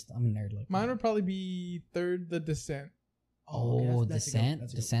 I'm a nerd. Like Mine would probably be third, The Descent. Oh, that's a good- Descent.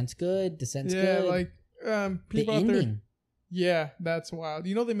 that's a good- Descent's good. Descent's Yeah, good. like the people out there. ending. Yeah, that's wild.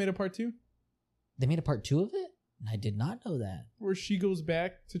 You know they made a part 2 They made a part 2 of it? I did not know that. where she goes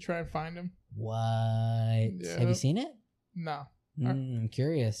back to try and find him. What? Yeah. Have you seen it? No, I'm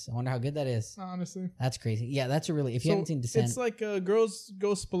curious. I wonder how good that is. honestly. That's crazy. Yeah, that's a really. If you haven't seen Descent, It's like girls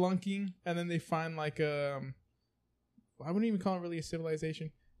go spelunking and then they find like I wouldn't even call it really a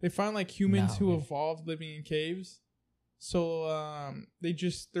civilization. They find like humans who evolved living in caves. So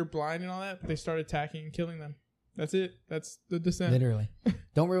they're blind and all that, but they start attacking and killing them. That's it. That's The Descent. literally.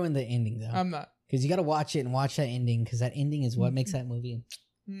 Don't ruin the ending though, I'm not. because you got to watch it and watch that ending, because that ending is what makes that movie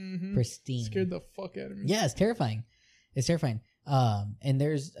pristine. Scared the fuck out of me. Yeah, it's terrifying. It's terrifying. And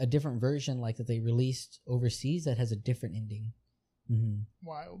there's a different version like that they released overseas that has a different ending.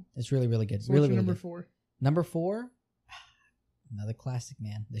 Wild. It's really, really good. So really, what's your really number good. 4? Number 4, another classic,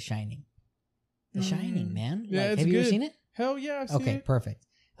 man. The Shining. The Shining, man. Yeah, it's have you ever good. seen it? Hell yeah, I've seen Okay, it. perfect.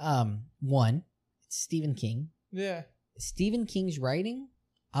 One, it's Stephen King. Yeah. Stephen King's writing,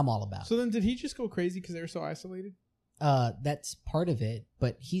 I'm all about. So then did he just go crazy because they were so isolated? That's part of it,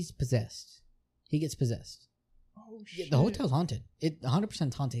 but he's possessed. He gets possessed. Oh, Yeah, shit. the hotel's haunted. It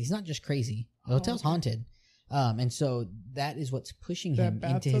 100% haunted. He's not just crazy. The hotel's okay. haunted. And so that is what's pushing That him into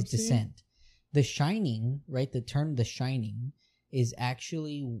his bathtub scene? descent. The Shining, right? The term The Shining is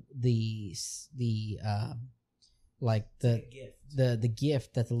actually the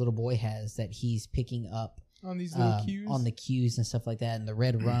gift that the little boy has, that he's picking up On these little cues? on the cues and stuff like that, and the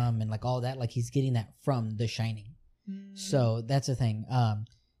red rum and like all that. Like he's getting that from The Shining. So that's the thing.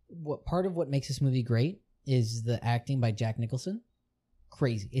 What part of what makes this movie great is the acting by Jack Nicholson.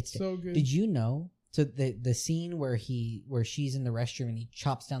 Crazy. It's so good. Did you know? So the scene where she's in the restroom and he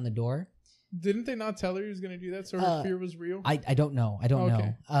chops down the door. Didn't they not tell her he was going to do that so her fear was real? I don't know. I don't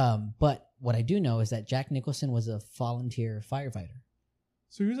Okay. know. But what I do know is that Jack Nicholson was a volunteer firefighter.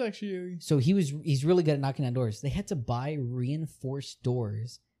 So he was actually... So he's really good at knocking on doors. They had to buy reinforced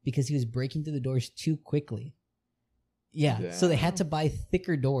doors because he was breaking through the doors too quickly. Yeah. So they had to buy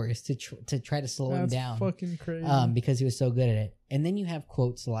thicker doors to try to slow him That's down. fucking crazy. Because he was so good at it. And then you have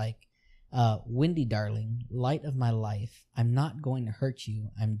quotes like, Wendy, darling, light of my life, I'm not going to hurt you.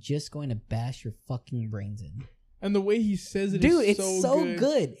 I'm just going to bash your fucking brains in. And the way he says it Dude, is it's so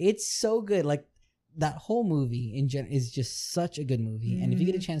good. It's so good. Like, that whole movie in general is just such a good movie. And if you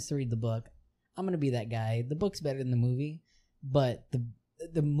get a chance to read the book, I'm going to be that guy. The book's better than the movie, but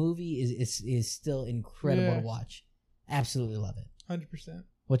the movie is still incredible to watch. Absolutely love it. 100%.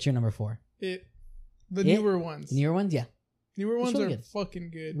 What's your number 4? The It? newer ones. The newer ones? Yeah. Newer It's ones really are good.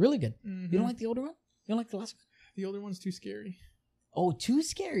 fucking good. Really good. Mhm. You don't like the older one? You don't like the last one? The older one's too scary. Oh, too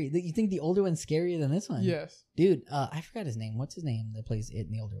scary. You think the older one's scarier than this one? Yes. Dude, I forgot his name. What's his name that plays it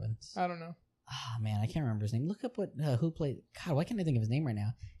in the older ones? I don't know. Ah, man, I can't remember his name. Look up who played. God, why can't I think of his name right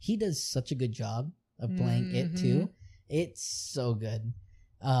now? He does such a good job of playing it too. It's so good.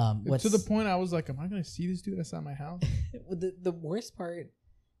 To the point I was like, am I going to see this dude outside my house? the worst part,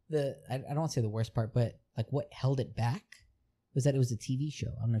 I don't want to say the worst part, but like what held it back was that it was a TV show.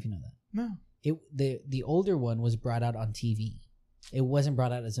 I don't know if you know that. No. The older one was brought out on TV. It wasn't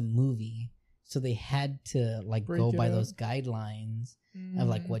brought out as a movie, so they had to like Break go it by up. those guidelines of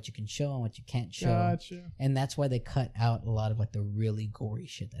like what you can show and what you can't show. Gotcha. And that's why they cut out a lot of like the really gory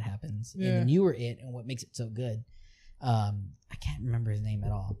shit that happens in Yeah. the newer It, and what makes it so good. I can't remember his name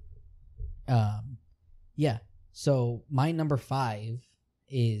at all. Yeah. So my number 5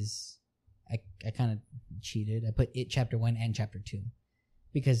 is I kind of cheated. I put It Chapter 1 and Chapter 2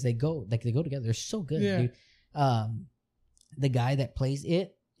 because they go together. They're so good, Yeah. dude. The guy that plays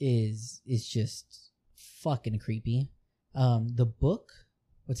It is just fucking creepy. The book,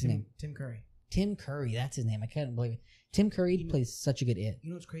 what's his name? Tim Curry. Tim Curry, that's his name. I can't believe it. Tim Curry You know- plays such a good It. You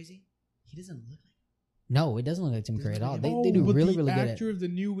know what's crazy? He doesn't look like. No, it doesn't look like Tim Curry at all. They Oh, do but really, the really good at actor of the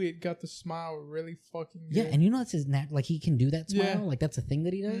new It got the smile really fucking good. Yeah, and you know that's his like he can do that smile. Yeah. Like that's a thing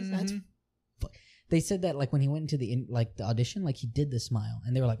that he does. That's Mhm. they said that like when he went into the audition, like he did the smile,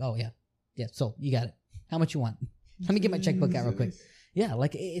 and they were like, "Oh yeah, so you got it. How much you want? Let me get my checkbook out real quick." Jesus. Yeah,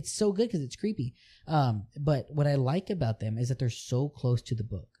 like it's so good because it's creepy. But what I like about them is that they're so close to the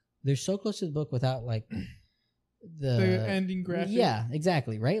book. They're so close to the book without like The ending graphic. Yeah,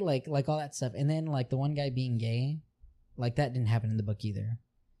 exactly. Right, like all that stuff, and then like the one guy being gay, like that didn't happen in the book either.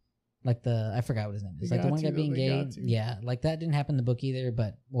 Like I forgot what his name is. They Like the got one guy to, though. being They gay, got to. yeah, like that didn't happen in the book either.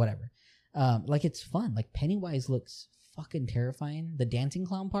 But whatever. Like it's fun. Like Pennywise looks fucking terrifying. The dancing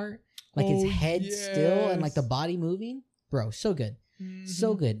clown part, like his head still and like the yes. body moving. Bro, so good.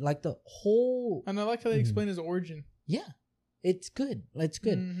 So Mhm. good. Like the whole And I like how they explain his origin. yeah. It's good. It's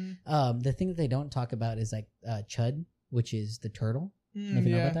good. Mhm. The thing that they don't talk about is like Chud, which is the turtle. If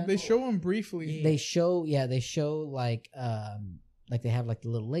you know about that? They show him briefly. They show like they have like the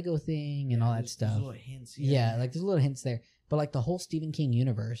little Lego thing and all that there's stuff. little hints. Yeah, like there's little hints there. But like the whole Stephen King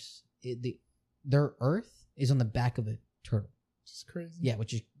universe, their Earth is on the back of a turtle. It's crazy. Yeah,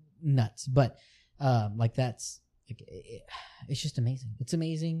 which is nuts. But like that's like it's just amazing. It's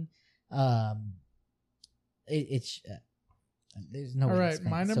amazing. It's there's no. All way to right, explain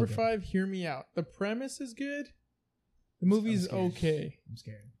my it. It's so number good. 5. Hear me out. The premise is good. The movie's scared. okay. I'm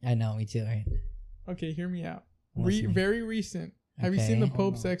scared. I know, me too. Right? Okay, hear me out. I'm listening. Very recent. Have you seen The Okay.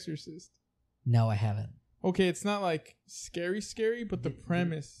 Pope's Oh, no. Exorcist? No, I haven't. Okay, it's not like scary, but the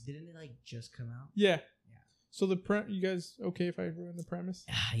premise. Didn't it like just come out? Yeah. Yeah. So you guys okay if I ruin the premise?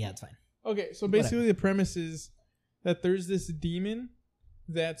 Yeah, it's fine. Okay, so basically the premise is that there's this demon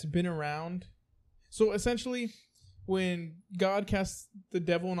that's been around. So essentially, when God casts the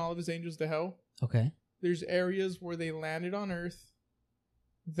devil and all of his angels to hell, Okay. there's areas where they landed on Earth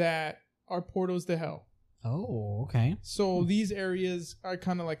that are portals to hell. Oh, okay. So these areas are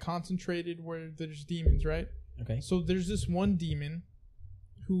kind of like concentrated where there's demons, right? Okay. So there's this one demon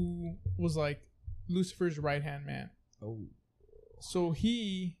who was like Lucifer's right-hand man. Oh. So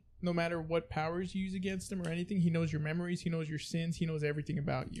he, no matter what powers you use against him or anything, he knows your memories, he knows your sins, he knows everything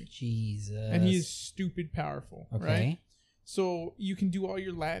about you. Jesus. And he is stupid powerful, okay. right? So you can do all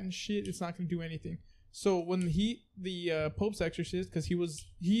your Latin shit, it's not going to do anything. So when the Pope's exorcist, because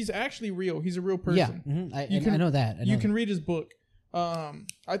he's actually real, he's a real person. Yeah, mhm. You I know that. I know You can read his book.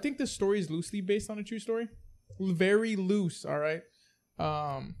 I think this story is loosely based on a true story. Very loose, all right?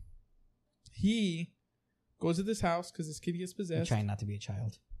 He goes to this house because this kid gets I'm possessed. trying not to be a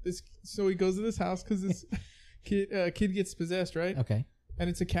child. So he goes to this house because this kid gets possessed, right? Okay. And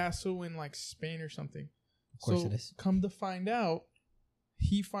it's a castle in like Spain or something. Of course So it is. come to find out,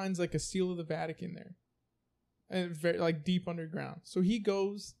 he finds like a seal of the Vatican there, and very like deep underground. So he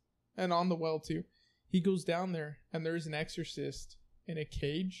goes, and on the well too. He goes down there, and there's an exorcist in a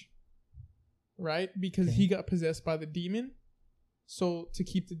cage, right? Because Okay. he got possessed by the demon. So to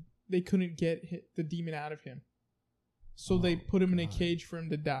keep they couldn't get the demon out of him. So they Oh, put him in a God. cage for him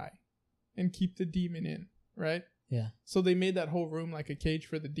to die, and keep the demon in, right? Yeah. So they made that whole room like a cage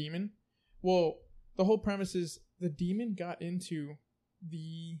for the demon. Well, the whole premise is the demon got into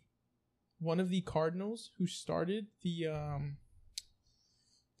one of the cardinals who started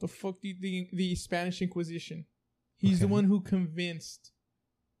the Spanish Inquisition. He's the Okay. one who convinced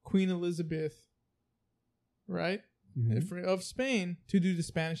Queen Elizabeth, right, Mhm. of Spain to do the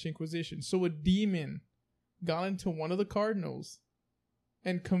Spanish Inquisition. So a demon got into one of the cardinals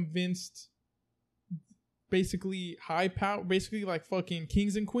and convinced basically high power, basically like fucking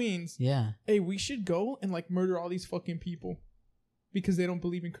kings and queens, Yeah. hey, we should go and like murder all these fucking people because they don't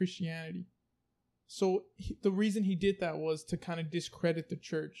believe in Christianity. So the reason he did that was to kind of discredit the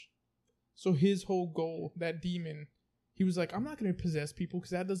church. So his whole goal, that demon, he was like, I'm not going to possess people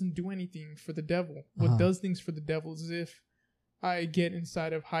because that doesn't do anything for the devil. What Uh-huh. does things for the devil is if I get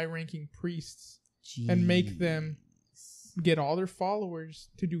inside of high-ranking priests and make them Jeez. get all their followers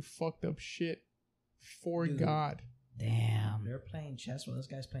to do fucked up shit for Dude. God. Damn. They're playing chess while this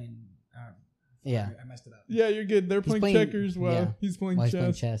guy's playing. Yeah. I messed it up. Yeah, you're good. They're playing playing- checkers while yeah. he's playing Why chess. he's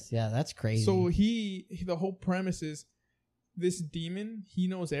playing chess? Yeah, that's crazy. So the whole premise is this demon, he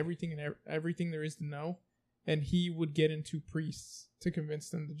knows everything and everything there is to know, and he would get into priests to convince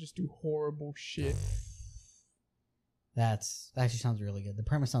them to just do horrible shit. that actually sounds really good. The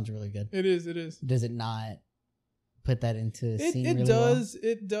premise sounds really good. It is. Does it not put that into scene It really does.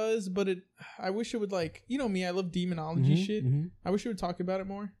 It does, but I wish it would like, you know me, I love demonology well? shit. Mhm. I wish it would talk about it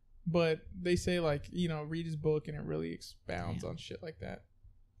more. But they say like, you know, read his book and it really expounds on shit like that.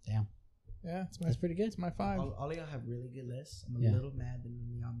 Damn. Yeah, it's That's pretty good. it's my 5. All of y'all have really good lists. I'm a Yeah. little mad that none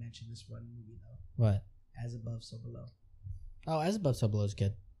of y'all mentioned this one movie though. What? As Above, So Below. Oh, As Above, So Below is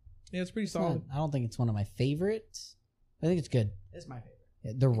good. Yeah, it's pretty It's solid. not- I don't think it's one of my favorites. I think it's good. It's my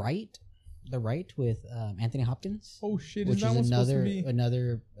favorite. The Right with Anthony Hopkins, Oh shit, which is that is one supposed to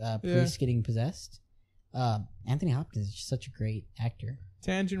another be? priest getting possessed. Anthony Hopkins is just such a great actor.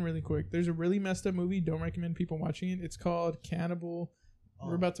 Tangent really quick. There's a really messed up movie. Don't recommend people watching it. It's called Cannibal.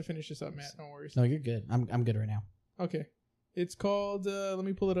 We're about to finish this up, Matt. No worries. No, you're good. I'm good right now. Okay. It's called, let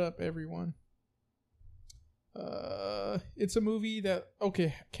me pull it up, everyone. It's a movie that,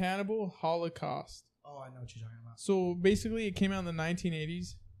 Cannibal Holocaust. Oh, I know what you're talking about. So basically it came out in the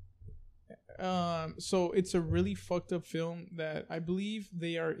 1980s. So it's a really fucked up film that I believe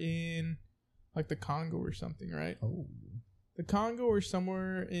they are in like the Congo or something, right? Oh. The Congo or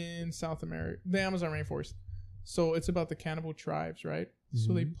somewhere in South America, the Amazon rainforest. So it's about the cannibal tribes, right?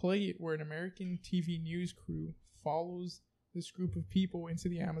 So they play it where an American TV news crew follows this group of people into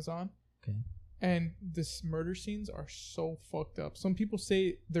the Amazon. Okay. And this murder scenes are so fucked up. Some people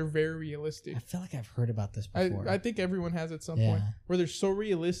say they're very realistic. I feel like I've heard about this before. I think everyone has at some point where they're so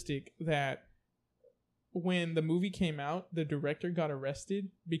realistic that when the movie came out, the director got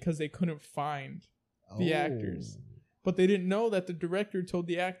arrested because they couldn't find the actors. But they didn't know that the director told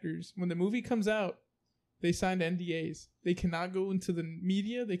the actors, when the movie comes out, they signed NDAs. They cannot go into the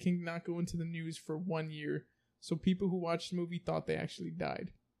media. They cannot go into the news for 1 year. So people who watched the movie thought they actually died.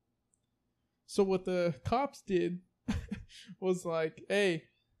 So what the cops did was like, hey,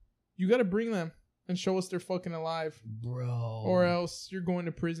 you got to bring them and show us they're fucking alive. Bro. Or else you're going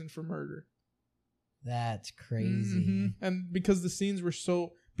to prison for murder. That's crazy. Mm-hmm. And because the scenes were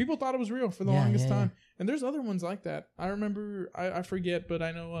so... People thought it was real for the longest time. And there's other ones like that. I remember... I forget, but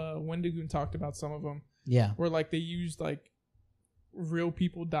I know Wendigoon talked about some of them. Yeah. Where like they used like real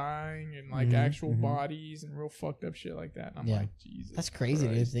people dying and like actual bodies and real fucked up shit like that. And I'm like, Jesus. That's crazy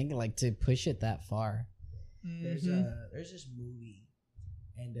Christ. to think, like, to push it that far. There's this movie,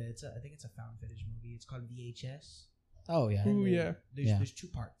 and I think it's a found footage movie. It's called VHS. Oh yeah. Ooh, yeah. There's 2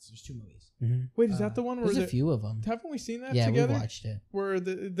 parts. There's 2 movies. Mm-hmm. Wait, is that the one where there's a few of them? Haven't we seen that yeah, together? we watched it. Where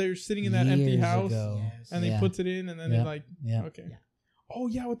they're sitting in that empty Years house ago. and they puts it in and then they like okay. Yeah. Oh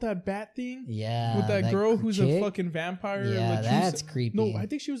yeah, with that bat thing. Yeah. With that girl who's chick? a fucking vampire. Yeah, Lechusa. that's creepy. No, I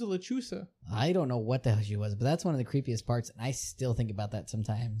think she was a Lechusa. I don't know what the hell she was, but that's one of the creepiest parts, and I still think about that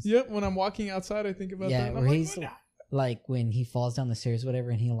sometimes. Yep, when I'm walking outside, I think about that. And where I'm he's like when he falls down the stairs, or whatever,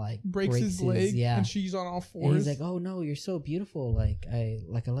 and he like breaks his leg, and she's on all 4s. And he's like, "Oh no, you're so beautiful! Like I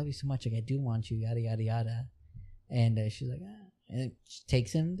love you so much. Like I do want you." Yada yada yada. And she's like, and she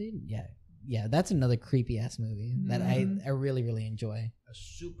takes him. Dude. Yeah. That's another creepy ass movie that I really really enjoy. A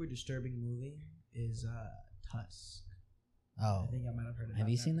super disturbing movie is Tusk. Oh, I think I might have heard of it. Have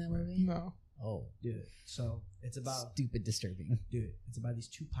you seen that movie? No. Oh, dude. So it's about stupid disturbing. Dude, it's about these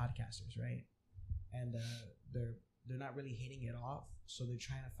 2 podcasters, right? And they're not really hitting it off, so they're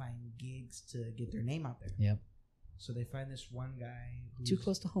trying to find gigs to get their name out there. Yep. So they find this one guy who's too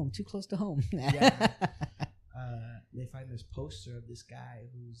close to home. Too close to home. Yeah. They find this poster of this guy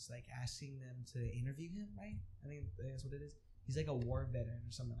who's like asking them to interview him, right? I think that's what it is. He's like a war veteran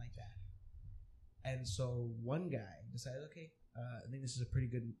or something like that. And so one guy decided, okay, I think this is a pretty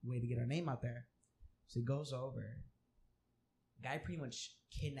good way to get our name out there. So he goes over. Guy pretty much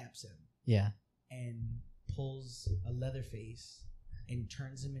kidnaps him. Yeah. And pulls a Leatherface and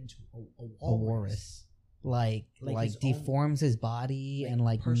turns him into a walrus. Like deforms his body and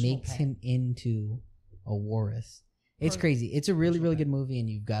like makes him into a walrus. It's crazy. It's a really, really good movie, and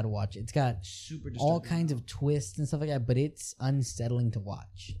you've got to watch it. It's got super all kinds of twists and stuff like that, but it's unsettling to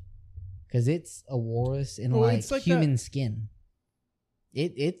watch because it's a walrus in like human skin.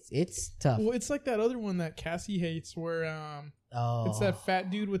 It's tough. Well, it's like that other one that Cassie hates, where it's that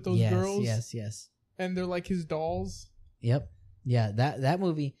fat dude with those girls. Yes. And they're like his dolls. Yep. Yeah. That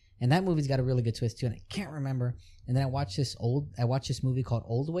movie, and that movie's got a really good twist too, and I can't remember. And then I watched this movie called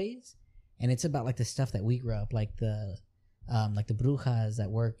Old Ways. And it's about like the stuff that we grew up, like the brujas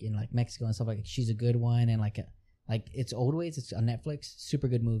that work in like Mexico and stuff like that. She's a good one, and like it's Old Ways. It's on Netflix. Super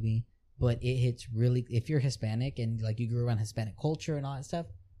good movie, but it hits really if you're Hispanic and like you grew around Hispanic culture and all that stuff,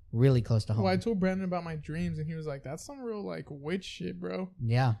 really close to home. Well, I told Brandon about my dreams, and he was like, "That's some real like witch shit, bro."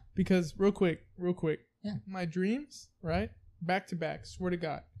 Yeah. Because real quick. Yeah. My dreams, right, back to back. Swear to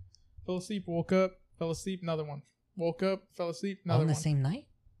God, fell asleep, woke up, fell asleep, another one, woke up, fell asleep, another one. On the same night.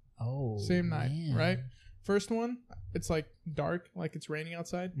 Oh, same night, man. right? First one, it's like dark, like it's raining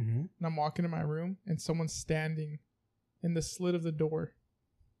outside, and I'm walking in my room, and someone's standing in the slit of the door,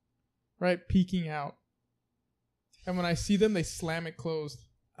 right, peeking out. And when I see them, they slam it closed.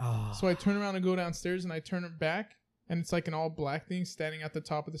 Oh. So I turn around and go downstairs, and I turn it back, and it's like an all black thing standing at the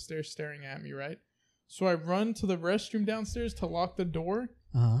top of the stairs, staring at me, right? So I run to the restroom downstairs to lock the door,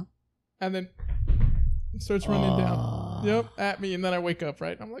 and then it starts running down. Yep, at me, and then I wake up,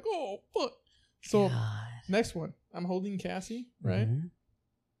 right? I'm like, oh, fuck. So, next one. I'm holding Cassie, right?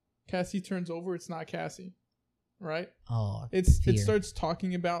 Cassie turns over. It's not Cassie, right? Oh, it starts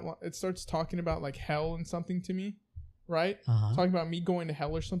talking about like hell and something to me, right? Talking about me going to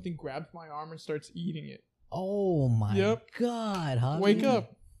hell or something. Grabs my arm and starts eating it. Oh my God, huh? Wake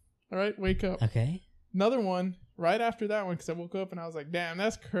up. All right, wake up. Okay. Another one, right after that one because I woke up and I was like, damn,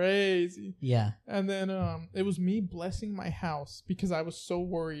 that's crazy. Yeah. And then it was me blessing my house because I was so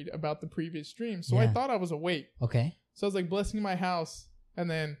worried about the previous stream. So Yeah. I thought I was awake. Okay. So I was like blessing my house and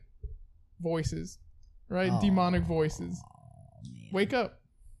then voices, right? Oh, Demonic voices. man. Wake up.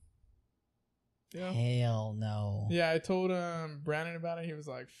 Yeah. Hell no. Yeah, I told Brandon about it. He was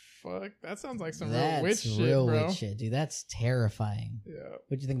like, fuck, that sounds like some That's real witch shit, real bro. witch shit, dude. That's terrifying. Yeah.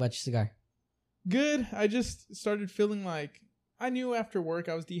 What'd you think about your cigar? Good. I just started feeling like I knew after work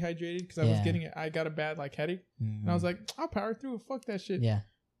I was dehydrated because I got a bad like headache. And I was like, I'll power through it. Fuck that shit. yeah.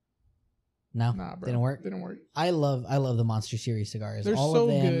 No, Nah, bro. didn't work. Didn't work. I love the Monster Series cigars. They're All so of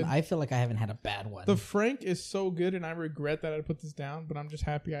them. good. I feel like I haven't had a bad one. The Frank is so good, and I regret that I put this down, but I'm just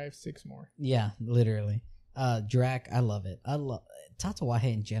happy I have 6 more. Yeah, literally. Drac, I love it. I love Tatuaje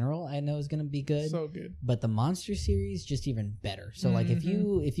in general. I know is gonna be good. So good. But the Monster Series just even better. So like if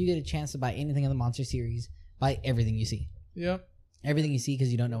you get a chance to buy anything in the Monster Series, buy everything you see. Yep. Everything you see because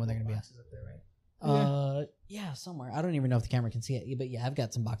you don't know when they're gonna be out. Boxes up there, right? Yeah, somewhere. I don't even know if the camera can see it, but yeah, I've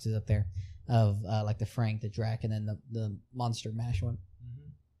got some boxes up there of like the Frank, the Drac, and then the Monster Mash one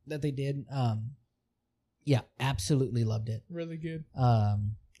that they did. Yeah, absolutely loved it. Really good.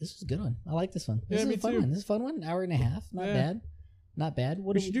 This was a good one. I like this one. This Yeah, is me a fun too. one. This is a fun one. An hour and a half. Not Yeah. bad. Not bad.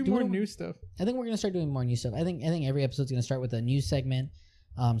 What We should do more new stuff. I think we're gonna start doing more new stuff. I think every episode's gonna start with a news segment.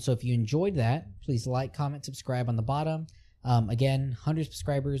 So if you enjoyed that, please like, comment, subscribe on the bottom. Again, 100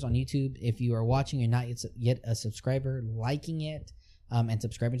 subscribers on YouTube. If you are watching and not yet a subscriber, liking it and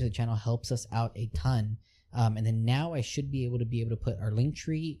subscribing to the channel helps us out a ton. And then now I should be able to put our link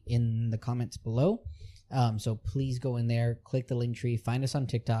tree in the comments below. So please go in there, click the link tree, find us on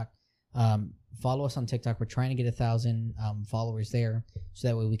TikTok. Follow us on TikTok. We're trying to get 1,000 followers there, so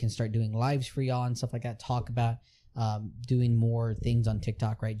that way we can start doing lives for y'all and stuff like that. Talk about doing more things on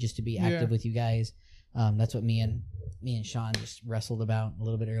TikTok, right? Just to be active with you guys. That's what me and Sean just wrestled about a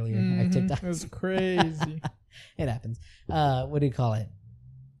little bit earlier. Our TikTok. It was crazy. It happens. What do you call it?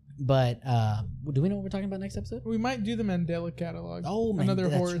 But do we know what we're talking about next episode? We might do the Mandela catalog. Oh, man, another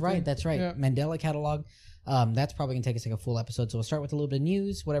that's horror right. thing. That's right. Yeah. Mandela catalog. That's probably gonna take us like a full episode. So we'll start with a little bit of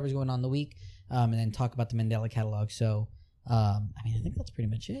news, whatever's going on in the week, and then talk about the Mandela catalog. So, I mean, I think that's pretty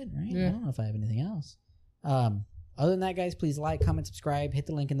much it, right? Yeah. I don't know if I have anything else. Other than that, guys, please like, comment, subscribe, hit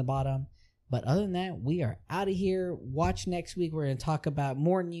the link in the bottom. But other than that, we are out of here. Watch next week. We're gonna talk about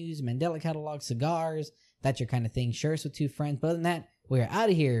more news, Mandela catalog, cigars. That's your kind of thing. Share us with 2 friends. But other than that, we are out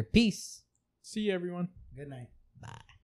of here. Peace. See you, everyone. Good night. Bye.